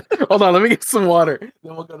 Hold on, let me get some water.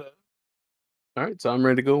 Then we'll go to... All right, so I'm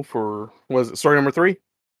ready to go for, what is it, story number 3?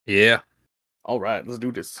 Yeah. All right, let's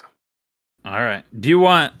do this. All right. Do you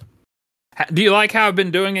like how I've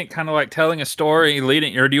been doing it, kind of like telling a story,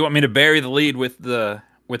 leading, or do you want me to bury the lead with the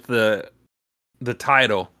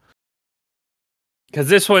title? Because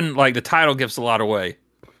this one, like, the title gives a lot away.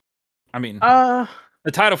 I mean... The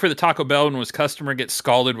title for the Taco Bell one was "Customer Gets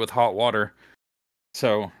Scalded with Hot Water."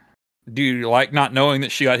 So, do you like not knowing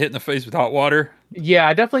that she got hit in the face with hot water? Yeah,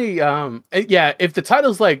 I definitely. Yeah, if the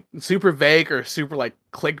title's like super vague or super like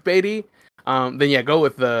clickbaity, then yeah, go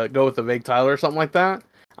with the vague title or something like that.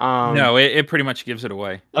 No, it pretty much gives it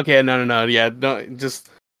away. Okay, no, yeah, don't just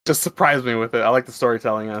surprise me with it. I like the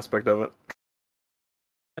storytelling aspect of it.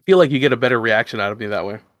 I feel like you get a better reaction out of me that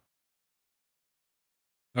way.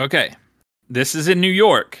 Okay. This is in New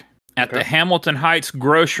York at the Hamilton Heights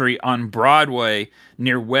Grocery on Broadway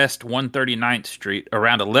near West 139th Street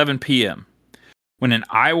around 11 p.m. when an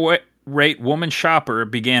irate woman shopper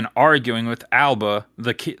began arguing with Alba,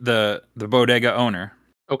 the bodega owner.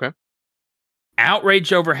 Okay.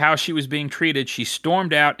 Outraged over how she was being treated, she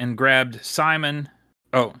stormed out and grabbed Simon.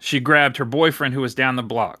 Oh, she grabbed her boyfriend who was down the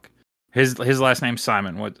block. His last name's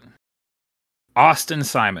Simon. What? Austin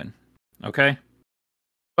Simon. Okay.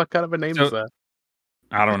 What kind of a name is that?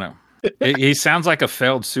 I don't know. He sounds like a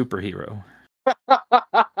failed superhero. That's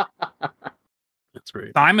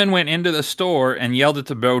great. Simon went into the store and yelled at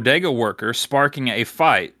the bodega worker, sparking a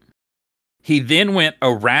fight. He then went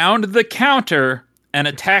around the counter and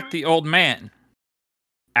attacked the old man.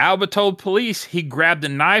 Alba told police he grabbed a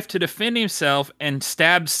knife to defend himself and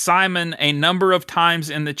stabbed Simon a number of times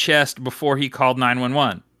in the chest before he called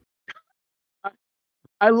 911.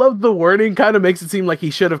 I love the wording. Kind of makes it seem like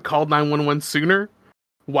he should have called 911 sooner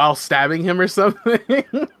while stabbing him or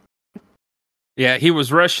something. Yeah, he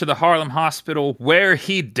was rushed to the Harlem hospital where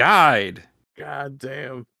he died. God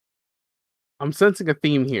damn. I'm sensing a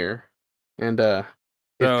theme here. And if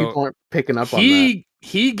people aren't picking up on that.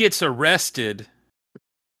 He gets arrested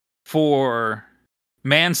for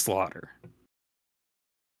manslaughter.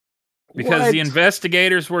 Because the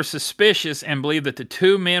investigators were suspicious and believed that the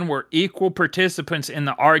two men were equal participants in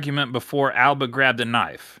the argument before Alba grabbed a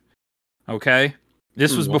knife. Okay?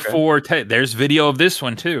 This was before... there's video of this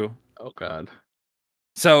one, too. Oh, God.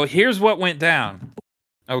 So, here's what went down.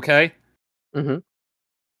 Okay? Mm-hmm.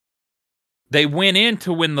 They went in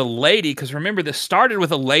to win the lady... Because remember, this started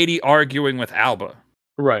with a lady arguing with Alba.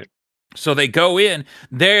 Right. So they go in.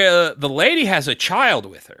 The lady has a child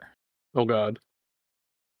with her. Oh, God.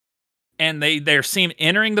 And they're seen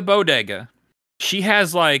entering the bodega. She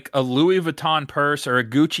has like a Louis Vuitton purse or a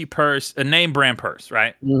Gucci purse, a name brand purse,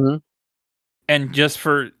 right? Mm-hmm. And just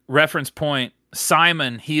for reference point,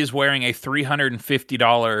 Simon, he is wearing a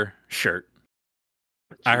 $350 shirt.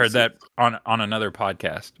 Jesus. I heard that on another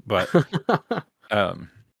podcast, but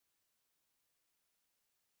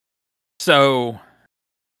so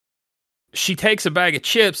she takes a bag of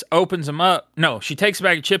chips, opens them up. No, she takes a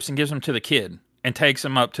bag of chips and gives them to the kid and takes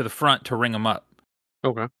them up to the front to ring them up.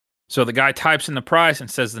 Okay. So the guy types in the price and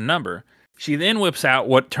says the number. She then whips out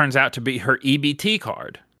what turns out to be her EBT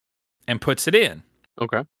card and puts it in.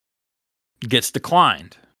 Okay. Gets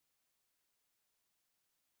declined.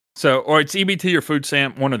 So, or it's EBT or food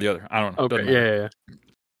stamp, one or the other. I don't know. Okay. Yeah.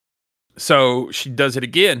 So she does it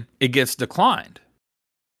again. It gets declined.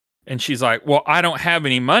 And she's like, well, I don't have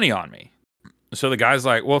any money on me. So the guy's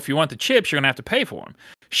like, well, if you want the chips, you're going to have to pay for them.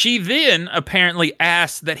 She then apparently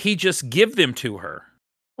asked that he just give them to her.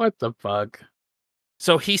 What the fuck?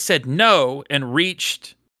 So he said no and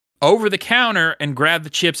reached over the counter and grabbed the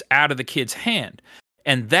chips out of the kid's hand.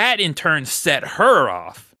 And that in turn set her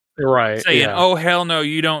off. Right. Saying, oh, hell no,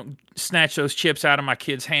 you don't snatch those chips out of my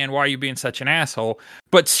kid's hand. Why are you being such an asshole?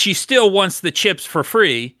 But she still wants the chips for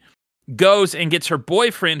free, goes and gets her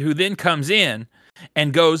boyfriend, who then comes in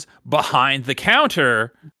and goes behind the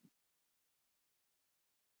counter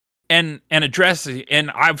and addresses.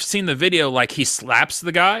 And I've seen the video, like he slaps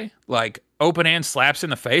the guy, like open hand slaps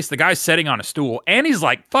in the face. The guy's sitting on a stool and he's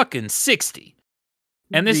like fucking 60.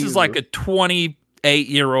 And this is like a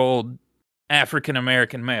 28-year-old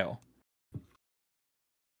African-American male.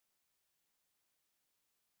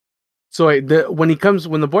 So wait, when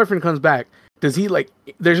the boyfriend comes back, does he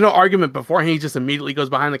there's no argument beforehand, he just immediately goes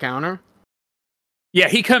behind the counter? Yeah,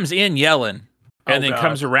 he comes in yelling and then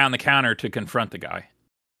comes around the counter to confront the guy.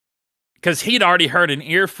 Because he'd already heard an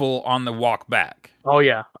earful on the walk back. Oh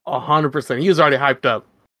yeah, 100%. He was already hyped up.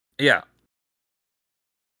 Yeah.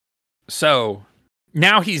 So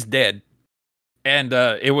now he's dead. And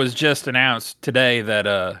it was just announced today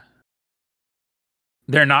that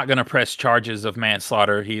they're not going to press charges of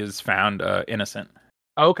manslaughter. He is found innocent.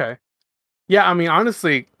 Okay. Yeah, I mean,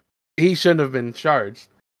 honestly, he shouldn't have been charged.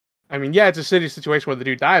 I mean, yeah, it's a shitty situation where the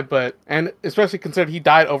dude died, and especially considering he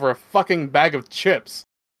died over a fucking bag of chips.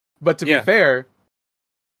 But to be fair,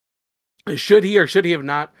 should he or should he have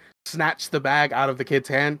not snatched the bag out of the kid's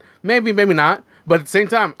hand? Maybe, maybe not. But at the same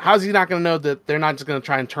time, how's he not going to know that they're not just going to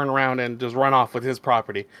try and turn around and just run off with his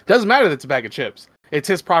property? Doesn't matter that it's a bag of chips. It's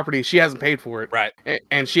his property. She hasn't paid for it. Right.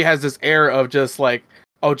 And she has this air of just like,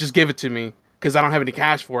 oh, just give it to me because I don't have any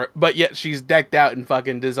cash for it. But yet she's decked out in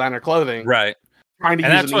fucking designer clothing. Right. Trying to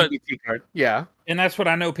use an EBT card. Yeah. And that's what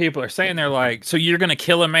I know people are saying. They're like, so you're going to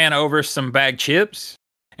kill a man over some bag chips?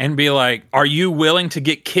 And be like, are you willing to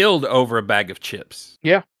get killed over a bag of chips?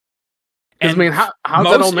 Yeah. And I mean, how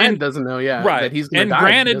that old man doesn't know, right? That he's gonna die.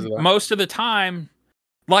 And granted, most of the time,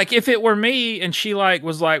 like if it were me and she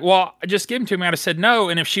was like, well, just give him to me, I'd have said no.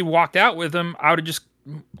 And if she walked out with him, I would have just,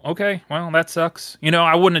 okay, well, that sucks.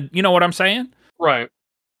 I wouldn't have, you know what I'm saying? Right.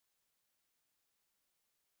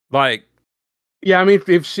 Like, Yeah, I mean,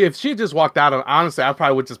 if she just walked out, honestly, I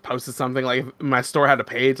probably would just posted something like if my store had a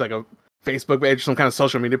page, like a Facebook page, some kind of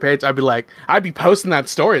social media page. I'd be posting that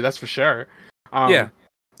story. That's for sure. Yeah.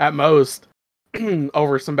 At most,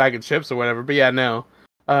 over some bag of chips or whatever. But yeah, no.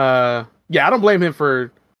 Yeah, I don't blame him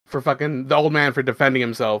for fucking the old man for defending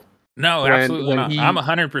himself. No, absolutely not. I'm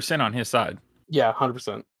 100% on his side. Yeah,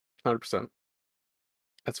 100%, 100%.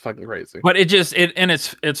 That's fucking crazy. But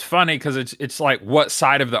it's funny because it's like, what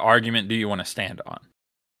side of the argument do you want to stand on?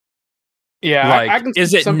 Yeah, like, I can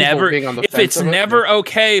is it never if it's never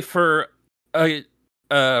okay for a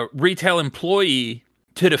retail employee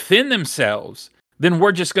to defend themselves, then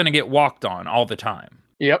we're just going to get walked on all the time.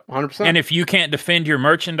 Yep, 100%. And if you can't defend your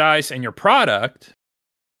merchandise and your product,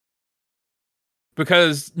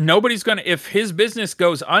 because nobody's going to, if his business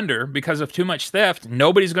goes under because of too much theft,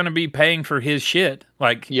 nobody's going to be paying for his shit.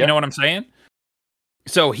 Like, you know what I'm saying?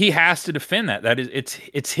 So he has to defend that. That is,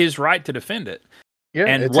 it's his right to defend it. Yeah,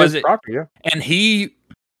 and it's his property, yeah. And he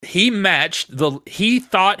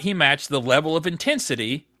thought he matched the level of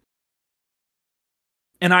intensity.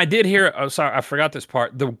 And I did hear, oh, sorry, I forgot this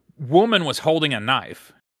part. The woman was holding a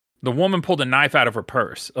knife. The woman pulled a knife out of her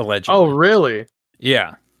purse, allegedly. Oh, really?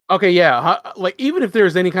 Yeah. Okay, yeah. Like, even if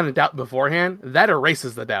there's any kind of doubt beforehand, that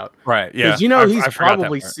erases the doubt. Right, yeah. Because he's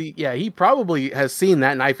probably he probably has seen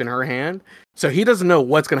that knife in her hand, so he doesn't know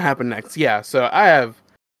what's going to happen next. Yeah, so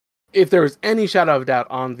if there was any shadow of doubt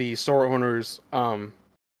on the store owner's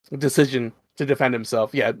decision to defend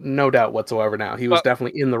himself, yeah, no doubt whatsoever now. He was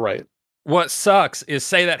definitely in the right. What sucks is,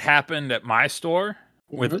 say that happened at my store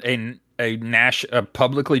with a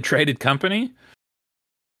publicly traded company,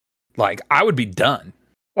 like, I would be done.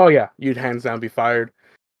 Oh yeah, you'd hands down be fired.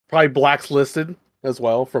 Probably blacklisted as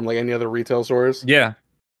well from like any other retail stores. Yeah.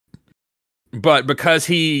 But because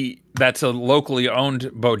that's a locally owned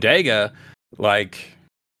bodega, like,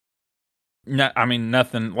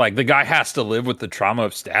 nothing, like, the guy has to live with the trauma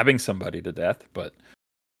of stabbing somebody to death, but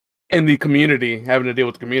and the community, having to deal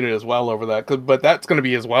with the community as well over that. But that's going to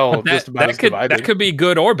be as well. That could be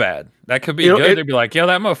good or bad. That could be good. They'd be like, yo,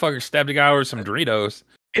 that motherfucker stabbed a guy over some Doritos.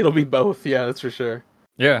 It'll be both. Yeah, that's for sure.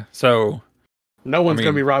 Yeah, so no one's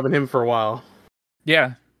going to be robbing him for a while.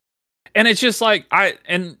 Yeah. And it's just like,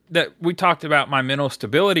 we talked about my mental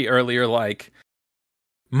stability earlier. Like,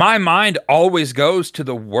 my mind always goes to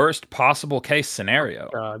the worst possible case scenario.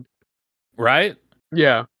 Oh, God. Right?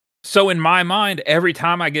 Yeah. So in my mind, every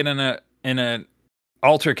time I get in an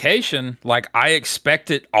altercation, like, I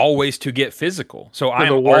expect it always to get physical. So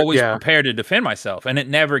I'm always prepared to defend myself, and it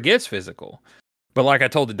never gets physical. But like I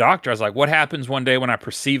told the doctor, I was like, what happens one day when I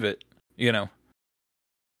perceive it? You know,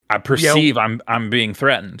 I perceive I'm being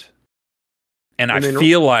threatened. And I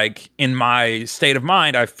feel like, in my state of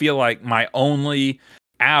mind, I feel like my only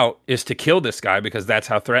out is to kill this guy because that's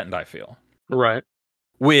how threatened I feel. Right.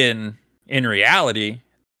 When in reality,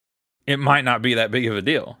 it might not be that big of a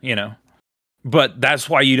deal, you know? But that's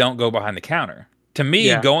why you don't go behind the counter. To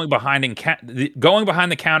me, going behind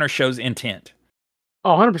the counter shows intent.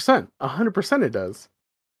 Oh, 100%. 100% it does.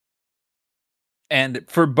 And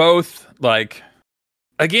for both, like,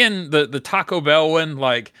 again, the Taco Bell one,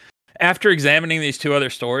 like, after examining these two other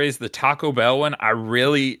stories, the Taco Bell one, I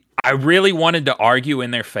really wanted to argue in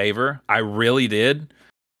their favor. I really did.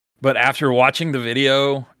 But after watching the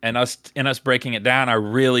video and us breaking it down, I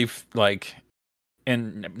really, like,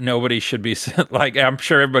 and nobody should be, like, I'm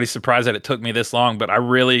sure everybody's surprised that it took me this long, but I'm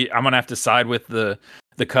going to have to side with the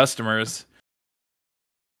customers.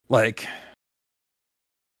 Like,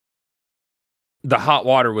 the hot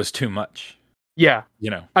water was too much. Yeah. You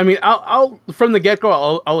know. I mean, I'll from the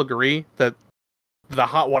get-go, I'll agree that the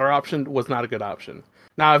hot water option was not a good option.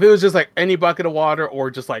 Now, if it was just like any bucket of water,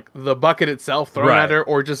 or just like the bucket itself thrown at her,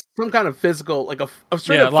 or just some kind of physical, like a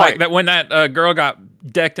straight up like fight. that when that girl got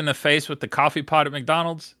decked in the face with the coffee pot at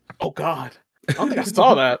McDonald's. Oh God, I don't think I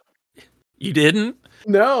saw that. You didn't?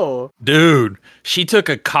 No, dude, she took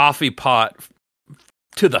a coffee pot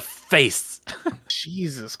to the face.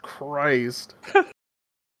 Jesus Christ.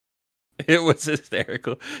 It was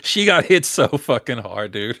hysterical. She got hit so fucking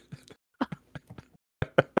hard, dude.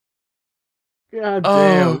 God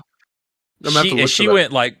damn. She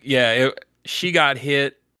went like, she got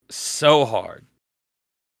hit so hard.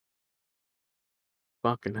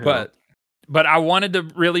 Fucking hell. But I wanted to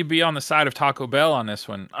really be on the side of Taco Bell on this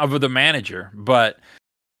one, of the manager. But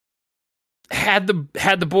had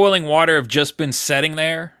the boiling water have just been sitting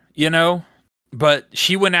there, you know, but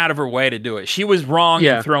she went out of her way to do it. She was wrong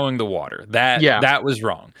in throwing the water. That was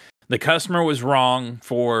wrong. The customer was wrong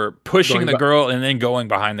for pushing the girl and then going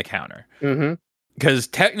behind the counter. Mm-hmm. Because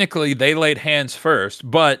technically they laid hands first,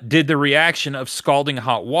 but did the reaction of scalding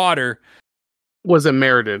hot water Was it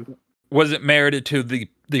merited? Was it merited to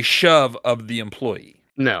the shove of the employee?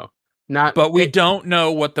 No, not. But we don't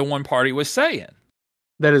know what the one party was saying.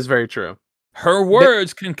 That is very true. Her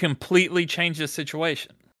words can completely change the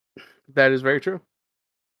situation. That is very true.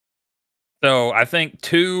 So I think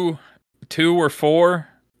two were for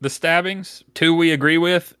the stabbings, 2 we agree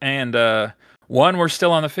with, and 1 we're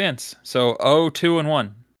still on the fence. So 2 and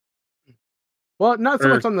 1. Well, not so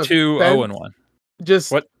much on the 2, fence, 0 and 1.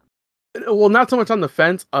 Just what? Well, not so much on the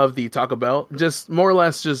fence of the Taco Bell. Just more or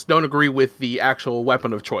less, just don't agree with the actual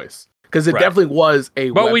weapon of choice, because it definitely was a.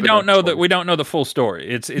 But we don't know that. We don't know the full story.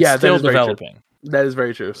 It's still developing. That is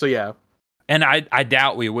very true. So yeah, and I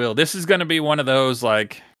doubt we will. This is going to be one of those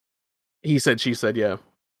like he said, she said,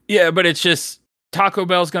 yeah, but it's just Taco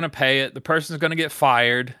Bell's going to pay it. The person's going to get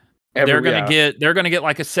fired. They're going to get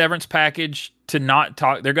like a severance package to not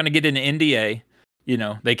talk. They're going to get an NDA. You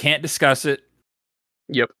know, they can't discuss it.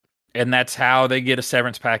 Yep. And that's how they get a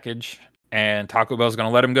severance package. And Taco Bell's going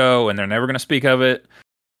to let them go, and they're never going to speak of it.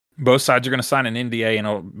 Both sides are going to sign an NDA, and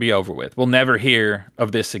it'll be over with. We'll never hear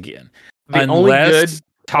of this again. Unless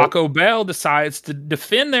Taco Bell decides to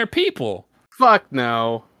defend their people. Fuck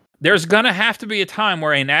no. There's going to have to be a time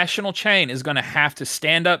where a national chain is going to have to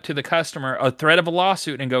stand up to the customer, a threat of a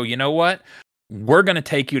lawsuit, and go, you know what? We're going to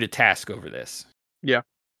take you to task over this. Yeah.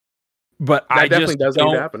 But that definitely does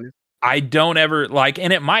need to happen. I don't ever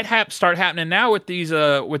and it might start happening now with these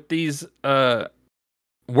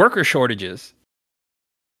worker shortages.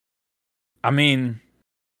 I mean,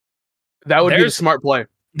 that would be a smart play.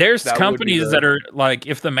 There's companies that are like,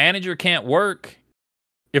 if the manager can't work,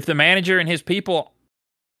 if the manager and his people,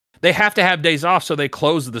 they have to have days off, so they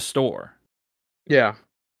close the store. Yeah.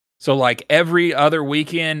 So like every other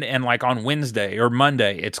weekend and like on Wednesday or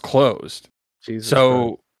Monday, it's closed. Jesus.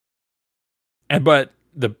 So, but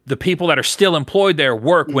the people that are still employed there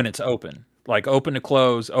work when it's open, like open to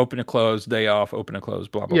close, day off, open to close,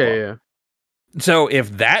 blah, blah, blah. Yeah. So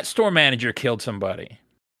if that store manager killed somebody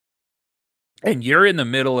and you're in the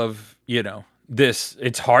middle of, this,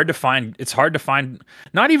 it's hard to find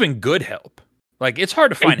not even good help. Like it's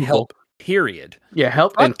hard to find help, period. Yeah.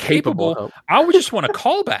 Help and capable help. I would just want to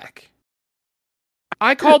call back.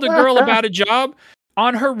 I called a girl about a job.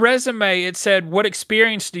 On her resume, it said, "What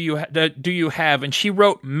experience do you have?" And she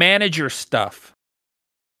wrote manager stuff.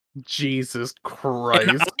 Jesus Christ!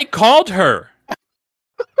 And I called her.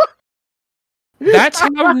 That's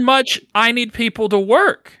how much I need people to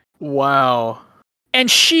work. Wow! And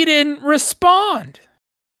she didn't respond.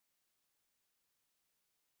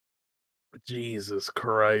 Jesus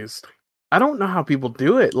Christ! I don't know how people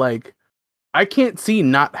do it. Like, I can't see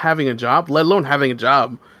not having a job, let alone having a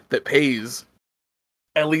job that pays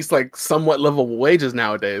at least like somewhat livable wages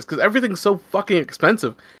nowadays, because everything's so fucking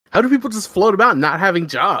expensive. How do people just float about not having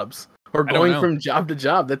jobs or going from job to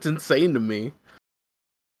job? That's insane to me.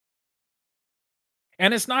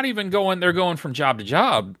 And it's not even they're going from job to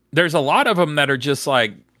job. There's a lot of them that are just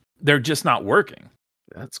like, they're just not working.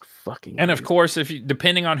 That's fucking And crazy. Of course,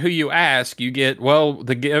 depending on who you ask, you get,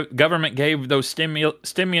 the government gave those stimulus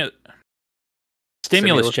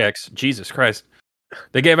checks. Jesus Christ.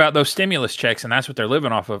 They gave out those stimulus checks, and that's what they're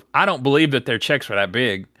living off of. I don't believe that their checks were that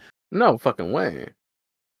big. No fucking way.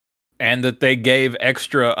 And that they gave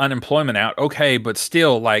extra unemployment out. Okay, but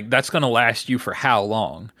still, like, that's going to last you for how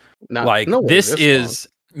long? This is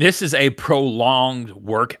a prolonged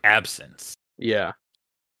work absence. Yeah.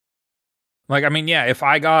 Like, I mean, yeah, if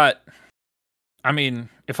I got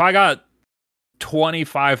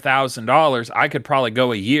 $25,000, I could probably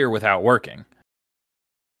go a year without working.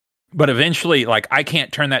 But eventually, like, I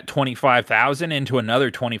can't turn that 25,000 into another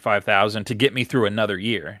 25,000 to get me through another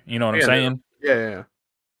year. You know what I'm saying? Yeah.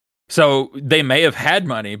 So they may have had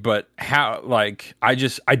money, but how? Like, I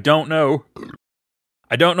don't know.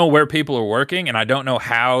 I don't know where people are working, and I don't know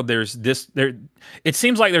how there's this. It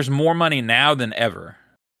seems like there's more money now than ever.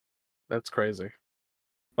 That's crazy.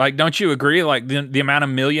 Like, don't you agree? Like, the amount of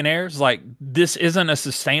millionaires, like, this isn't a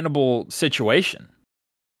sustainable situation.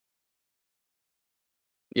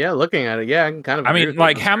 Yeah, looking at it, yeah, I can kind of. I mean,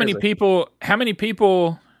 like, how many people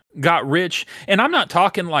got rich? And I'm not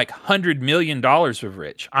talking like $100 million of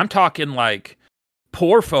rich. I'm talking like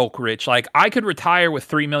poor folk rich. Like, I could retire with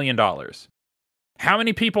 $3 million. How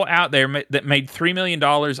many people out there that made $3 million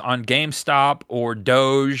on GameStop or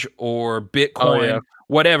Doge or Bitcoin,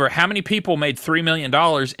 whatever? How many people made $3 million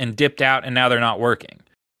and dipped out and now they're not working?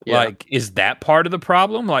 Yeah. Like, is that part of the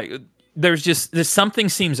problem? Like, there's something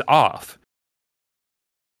seems off.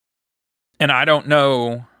 And I don't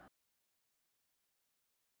know,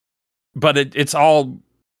 but it's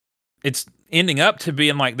ending up to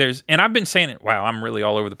being like and I've been saying it. Wow, I'm really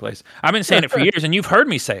all over the place. I've been saying it for years, and you've heard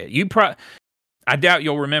me say it. I doubt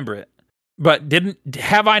you'll remember it, but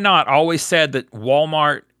have I not always said that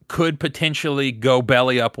Walmart could potentially go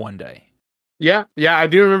belly up one day? Yeah, I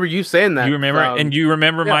do remember you saying that. You remember, and you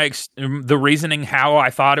remember the reasoning how I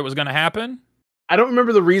thought it was going to happen. I don't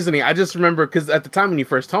remember the reasoning. I just remember because at the time when you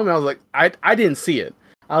first told me, I was like, I didn't see it.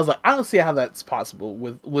 I was like, I don't see how that's possible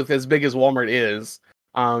with as big as Walmart is.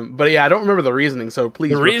 But yeah, I don't remember the reasoning. So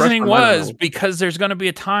please. The reasoning was because there's going to be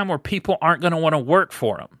a time where people aren't going to want to work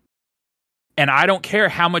for them, and I don't care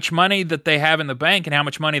how much money that they have in the bank and how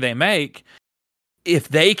much money they make. If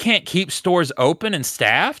they can't keep stores open and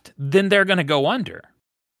staffed, then they're going to go under.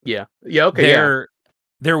 Yeah. Okay.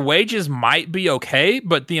 Their wages might be okay,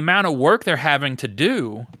 but the amount of work they're having to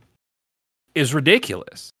do is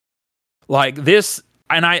ridiculous. Like this,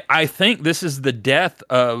 and I think this is the death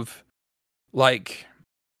of like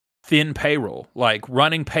thin payroll, like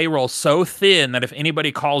running payroll so thin that if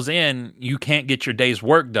anybody calls in, you can't get your day's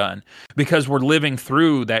work done because we're living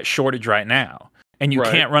through that shortage right now. And you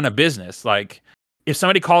can't run a business. Like if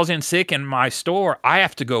somebody calls in sick in my store, I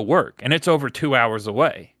have to go work and it's over 2 hours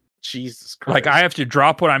away. Jesus Christ. Like I have to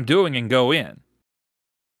drop what I'm doing and go in.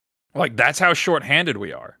 Like that's how short-handed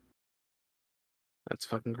we are. That's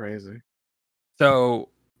fucking crazy. So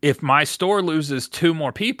if my store loses 2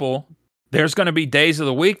 more people, there's going to be days of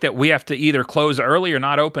the week that we have to either close early or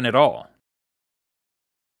not open at all.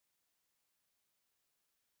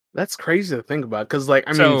 That's crazy to think about. Because like,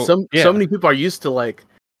 I mean, so many people are used to like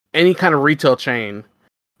any kind of retail chain.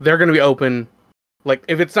 They're going to be open. Like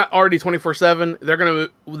if it's not already 24/7,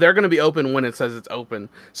 they're gonna be open when it says it's open.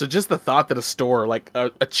 So just the thought that a store like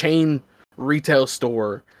a chain retail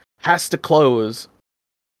store has to close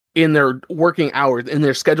in their working hours, in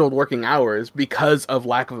their scheduled working hours because of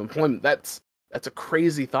lack of employment, that's a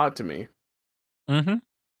crazy thought to me. Mm-hmm.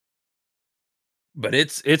 But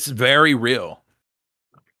it's very real.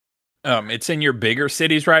 It's in your bigger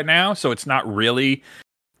cities right now, so it's not really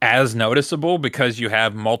as noticeable because you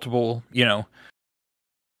have multiple,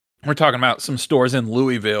 we're talking about some stores in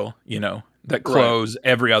Louisville, that close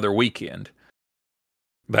every other weekend.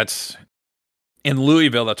 In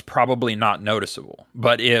Louisville, that's probably not noticeable.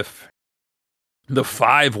 But if the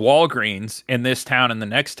 5 Walgreens in this town and the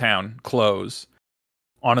next town close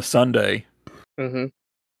on a Sunday,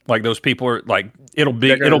 like those people are like, it'll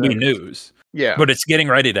be news. Yeah. But it's getting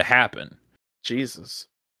ready to happen. Jesus.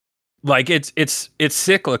 Like it's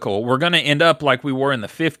cyclical. We're going to end up like we were in the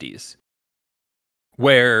 50s.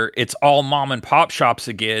 Where it's all mom and pop shops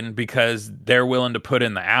again because they're willing to put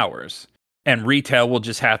in the hours, and retail will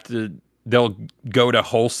just they'll go to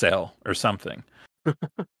wholesale or something.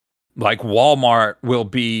 Like Walmart will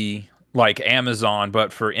be like Amazon,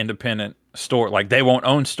 but for independent store. Like they won't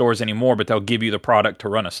own stores anymore, but they'll give you the product to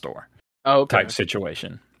run a store. Oh, okay. Type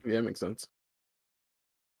situation. Yeah, that makes sense.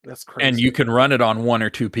 That's crazy. And you can run it on 1 or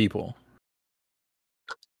 2 people.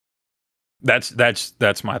 That's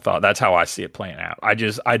my thought. That's how I see it playing out.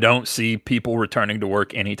 I don't see people returning to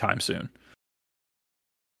work anytime soon.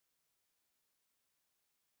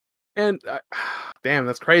 And damn,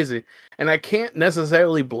 that's crazy. And I can't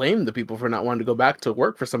necessarily blame the people for not wanting to go back to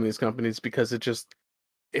work for some of these companies because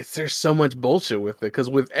there's so much bullshit with it. Because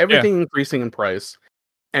with everything increasing in price,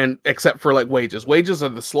 and except for like wages are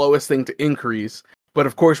the slowest thing to increase. But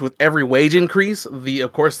of course, with every wage increase,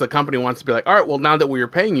 the company wants to be like, all right, well, now that we are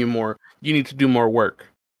paying you more, you need to do more work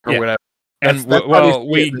or whatever.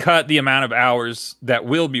 We cut the amount of hours that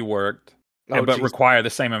will be worked, but require the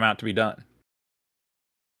same amount to be done.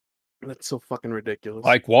 That's so fucking ridiculous.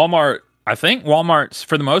 Like Walmart, I think Walmart's,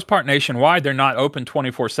 for the most part, nationwide, they're not open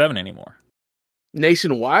 24/7 anymore.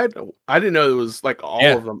 Nationwide? I didn't know it was like all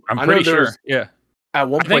of them. I'm pretty sure. Yeah. At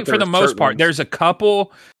one point, I think for the most part, there's a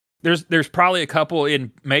couple. There's probably a couple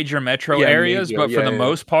in major metro areas, but for the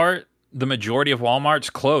most part, the majority of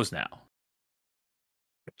Walmart's closed now.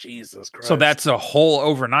 Jesus Christ. So that's a whole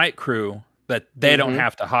overnight crew that they don't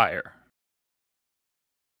have to hire.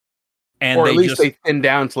 And or at least they thin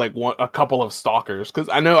down to like a couple of stalkers. Because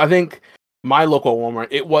I think my local Walmart,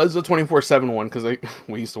 it was a 24/7 one because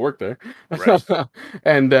we used to work there. Right.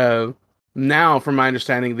 And now, from my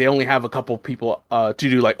understanding, they only have a couple people to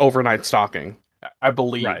do like overnight stocking. I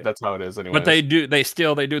believe that's how it is anyway. But they do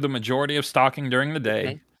the majority of stocking during the day.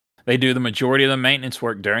 Okay. They do the majority of the maintenance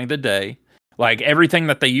work during the day. Like everything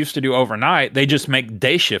that they used to do overnight, they just make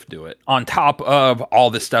day shift do it on top of all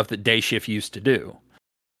the stuff that day shift used to do.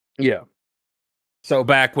 Yeah. So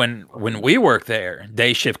back when we worked there,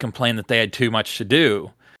 day shift complained that they had too much to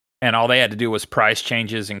do. And all they had to do was price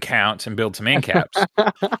changes and counts and build some end caps.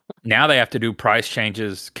 Now they have to do price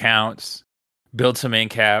changes, counts, build some end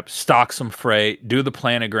caps, stock some freight, do the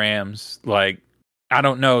planograms. Like, I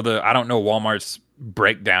don't know Walmart's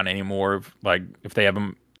breakdown anymore. Of, like, if they have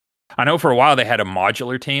them, I know for a while they had a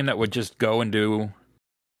modular team that would just go and do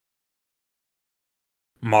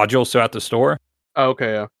modules throughout the store. Oh,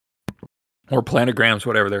 okay, yeah. Or planograms,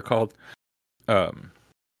 whatever they're called. So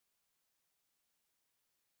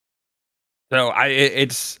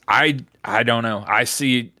I don't know. I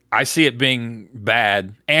see it being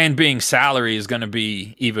bad, and being salary is going to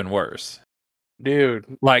be even worse.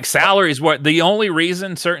 Dude, like salary is what the only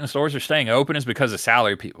reason certain stores are staying open is because of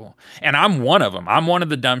salary people, and I'm one of them. I'm one of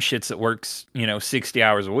the dumb shits that works 60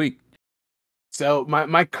 hours a week. So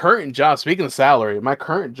my current job, speaking of salary, my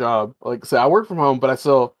current job, like, so I work from home, but I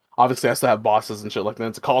still have bosses and shit like that.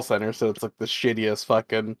 It's a call center, so it's like the shittiest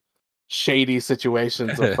fucking shady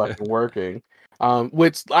situations of fucking working.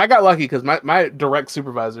 Which I got lucky because my direct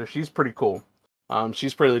supervisor, she's pretty cool.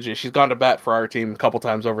 She's pretty legit. She's gone to bat for our team a couple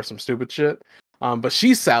times over some stupid shit. But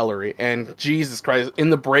she's salary, and Jesus Christ, in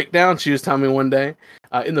the breakdown, she was telling me one day,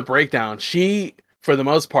 in the breakdown, she, for the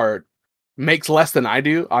most part, makes less than I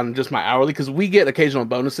do on just my hourly, because we get occasional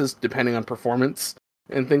bonuses depending on performance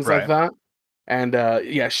and things like that. And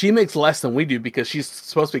yeah, she makes less than we do because she's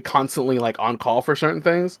supposed to be constantly like on call for certain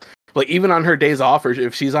things. Like, even on her days off, or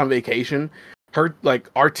if she's on vacation, her, like,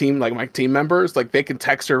 our team, like my team members, like, they can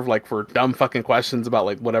text her like for dumb fucking questions about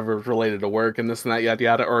like whatever related to work and this and that, yada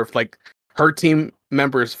yada. Or if like her team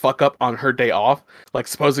members fuck up on her day off, like,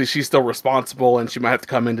 supposedly she's still responsible and she might have to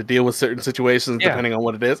come in to deal with certain situations depending on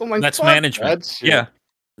what it is. I'm like, that's management. Yeah,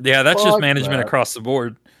 that's just management across the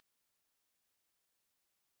board.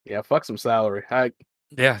 Yeah, fuck some salary.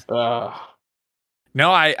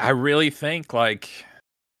 No, I really think, like,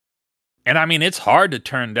 and I mean, it's hard to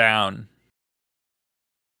turn down.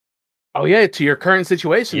 Oh yeah, to your current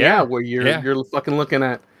situation, where you're fucking looking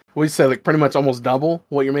at, we said, like, pretty much almost double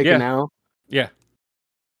what you're making now. Yeah.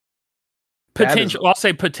 Potential. I'll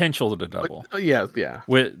say potential to double. Yeah.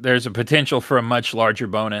 There's a potential for a much larger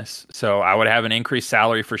bonus, so I would have an increased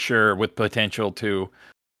salary for sure, with potential to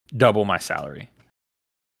double my salary.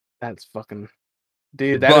 That's fucking,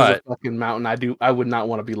 dude. That is a fucking mountain. I would not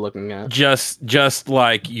want to be looking at. Just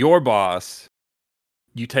like your boss,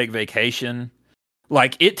 you take vacation.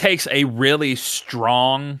 Like, it takes a really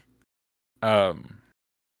strong,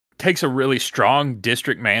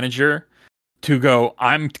 district manager to go,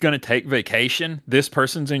 I'm going to take vacation. This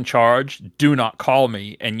person's in charge. Do not call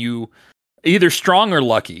me. And you either strong or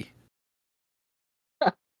lucky.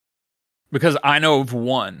 Because I know of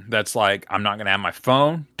one that's like, I'm not going to have my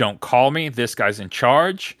phone. Don't call me. This guy's in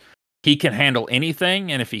charge. He can handle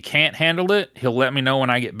anything. And if he can't handle it, he'll let me know when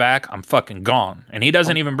I get back. I'm fucking gone. And he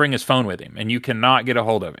doesn't even bring his phone with him. And you cannot get a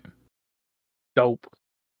hold of him. Dope.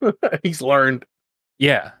 He's learned.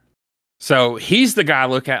 Yeah. So he's the guy I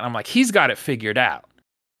look at and I'm like, he's got it figured out.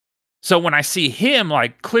 So when I see him,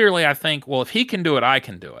 like, clearly I think, well, if he can do it, I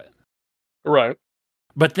can do it. Right.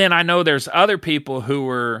 But then I know there's other people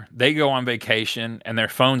they go on vacation and their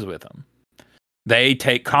phone's with them. They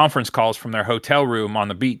take conference calls from their hotel room on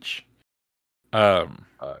the beach.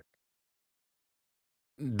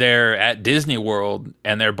 They're at Disney World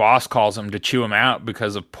and their boss calls them to chew them out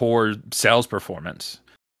because of poor sales performance.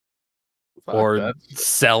 Or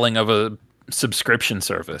selling of a subscription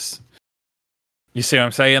service. You see what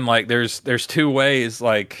I'm saying? Like, there's two ways.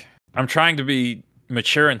 Like, I'm trying to be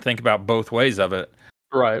mature and think about both ways of it.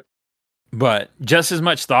 Right. But just as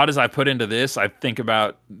much thought as I put into this, I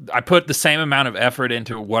put the same amount of effort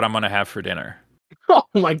into what I'm going to have for dinner. Oh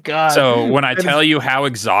my God. So when I tell you how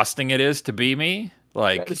exhausting it is to be me,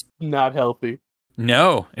 like, it's not healthy.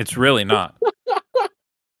 No, it's really not.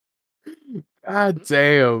 God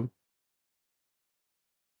damn.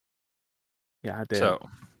 Yeah, damn. So,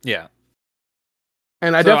 yeah.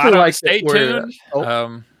 And I definitely like stay tuned.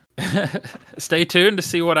 Stay tuned to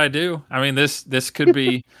see what I do. I mean, this could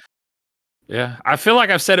be. Yeah, I feel like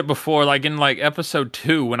I've said it before, like in like episode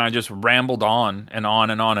 2 when I just rambled on and on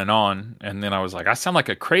and on and on, and then I was like, I sound like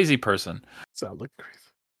a crazy person. Sound like crazy.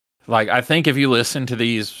 Like, I think if you listen to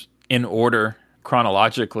these in order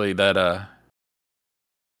chronologically, that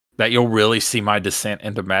you'll really see my descent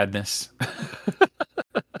into madness.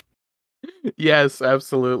 Yes,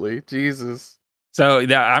 absolutely. Jesus. So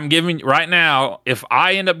yeah, I'm giving right now, if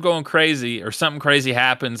I end up going crazy or something crazy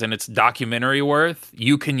happens and it's documentary worth,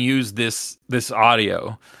 you can use this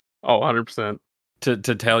audio. Oh, 100%. To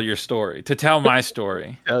tell your story, to tell my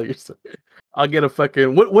story. Tell your story. I'll get a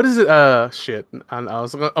fucking, what is it? Shit. I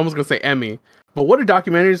was almost gonna say Emmy, but what do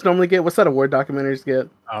documentaries normally get? What's that award documentaries get?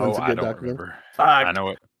 Oh, I don't remember. Fuck. I know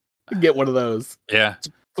it. Get one of those. Yeah. That's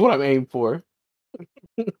what I'm aiming for.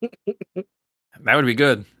 that would be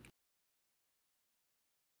good.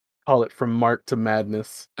 Call it From Mark to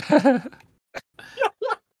Madness.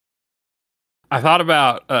 I thought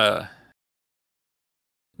about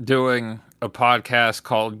doing a podcast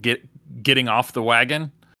called Getting Off the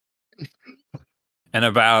Wagon, and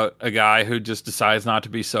about a guy who just decides not to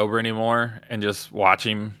be sober anymore and just watch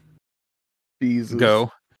him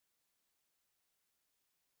go.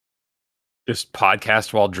 Just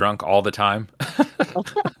podcast while drunk all the time.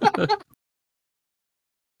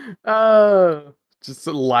 Just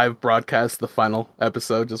a live broadcast the final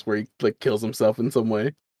episode, just where he like kills himself in some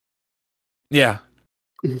way. Yeah.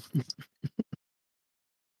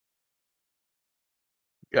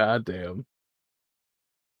 God damn.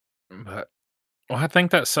 But I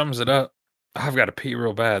think that sums it up. I've got to pee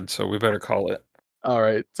real bad, so we better call it. All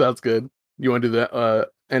right, sounds good. You want to do the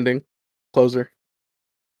ending closer?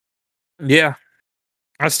 Yeah.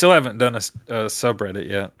 I still haven't done a subreddit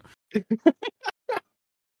yet.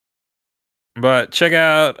 But check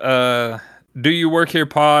out Do You Work Here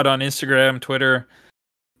Pod on Instagram, Twitter,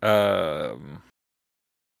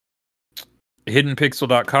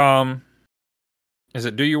 hiddenpixel.com. Is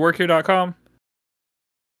it doyouworkhere.com?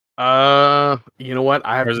 You know what?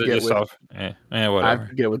 I have to get with whatever. I have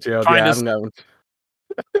to get with Gerald. Find us.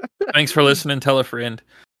 Thanks for listening. Tell a friend.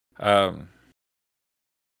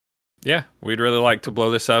 Yeah, we'd really like to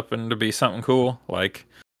blow this up and to be something cool. Like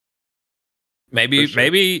maybe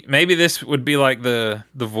this would be like the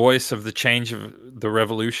voice of the change of the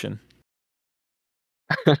revolution.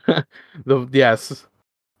 the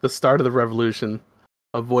start of the revolution,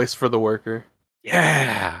 a voice for the worker.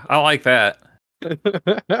 Yeah, I like that.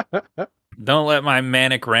 Don't let my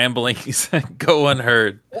manic ramblings go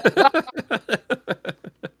unheard.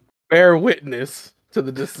 Bear witness to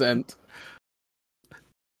the dissent.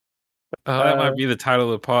 That might be the title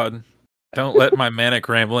of the pod. Don't let my manic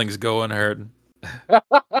ramblings go unheard. I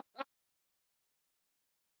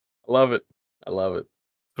love it.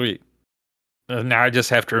 Sweet. Now I just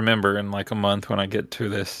have to remember in like a month when I get to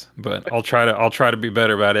this, but I'll try to be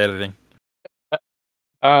better about editing.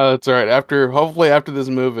 That's all right. Hopefully after this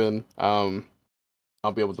move-in, I'll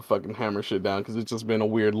be able to fucking hammer shit down because it's just been a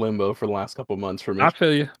weird limbo for the last couple months for me. I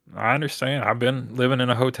feel you. I understand. I've been living in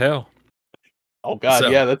a hotel. Oh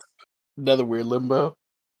god, yeah, that's another weird limbo.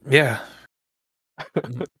 Yeah.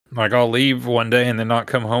 Like I'll leave one day and then not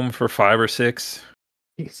come home for 5 or 6.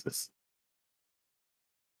 Jesus.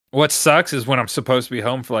 What sucks is when I'm supposed to be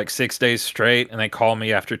home for like 6 days straight and they call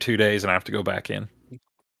me after 2 days and I have to go back in.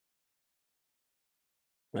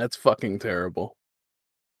 That's fucking terrible.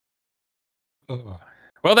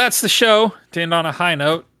 Well, that's the show. To end on a high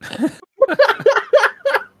note.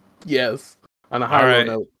 Yes, on a high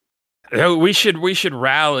note. We should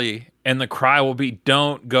rally, and the cry will be,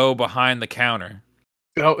 "Don't go behind the counter."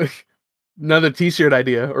 Oh, another T-shirt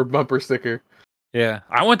idea or bumper sticker. Yeah,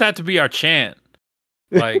 I want that to be our chant.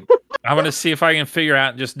 Like, I want to see if I can figure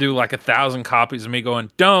out and just do like 1,000 copies of me going,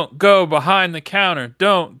 "Don't go behind the counter.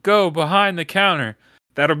 Don't go behind the counter."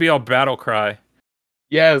 That'll be our battle cry.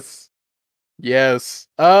 Yes.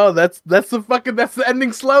 Oh, that's the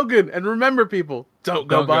ending slogan. And remember, people, don't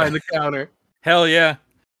go behind the counter. Hell yeah.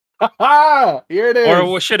 Here it is.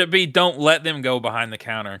 Or should it be, don't let them go behind the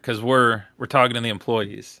counter, because we're targeting the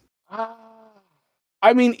employees.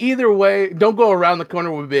 I mean, either way, don't go around the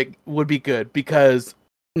corner would be good, because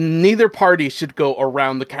neither party should go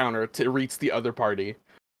around the counter to reach the other party.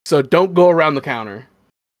 So don't go around the counter.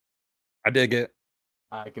 I dig it.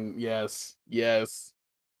 Yes.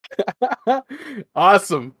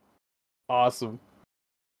 Awesome. All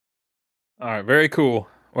right, very cool.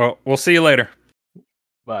 Well, we'll see you later.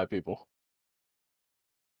 Bye, people.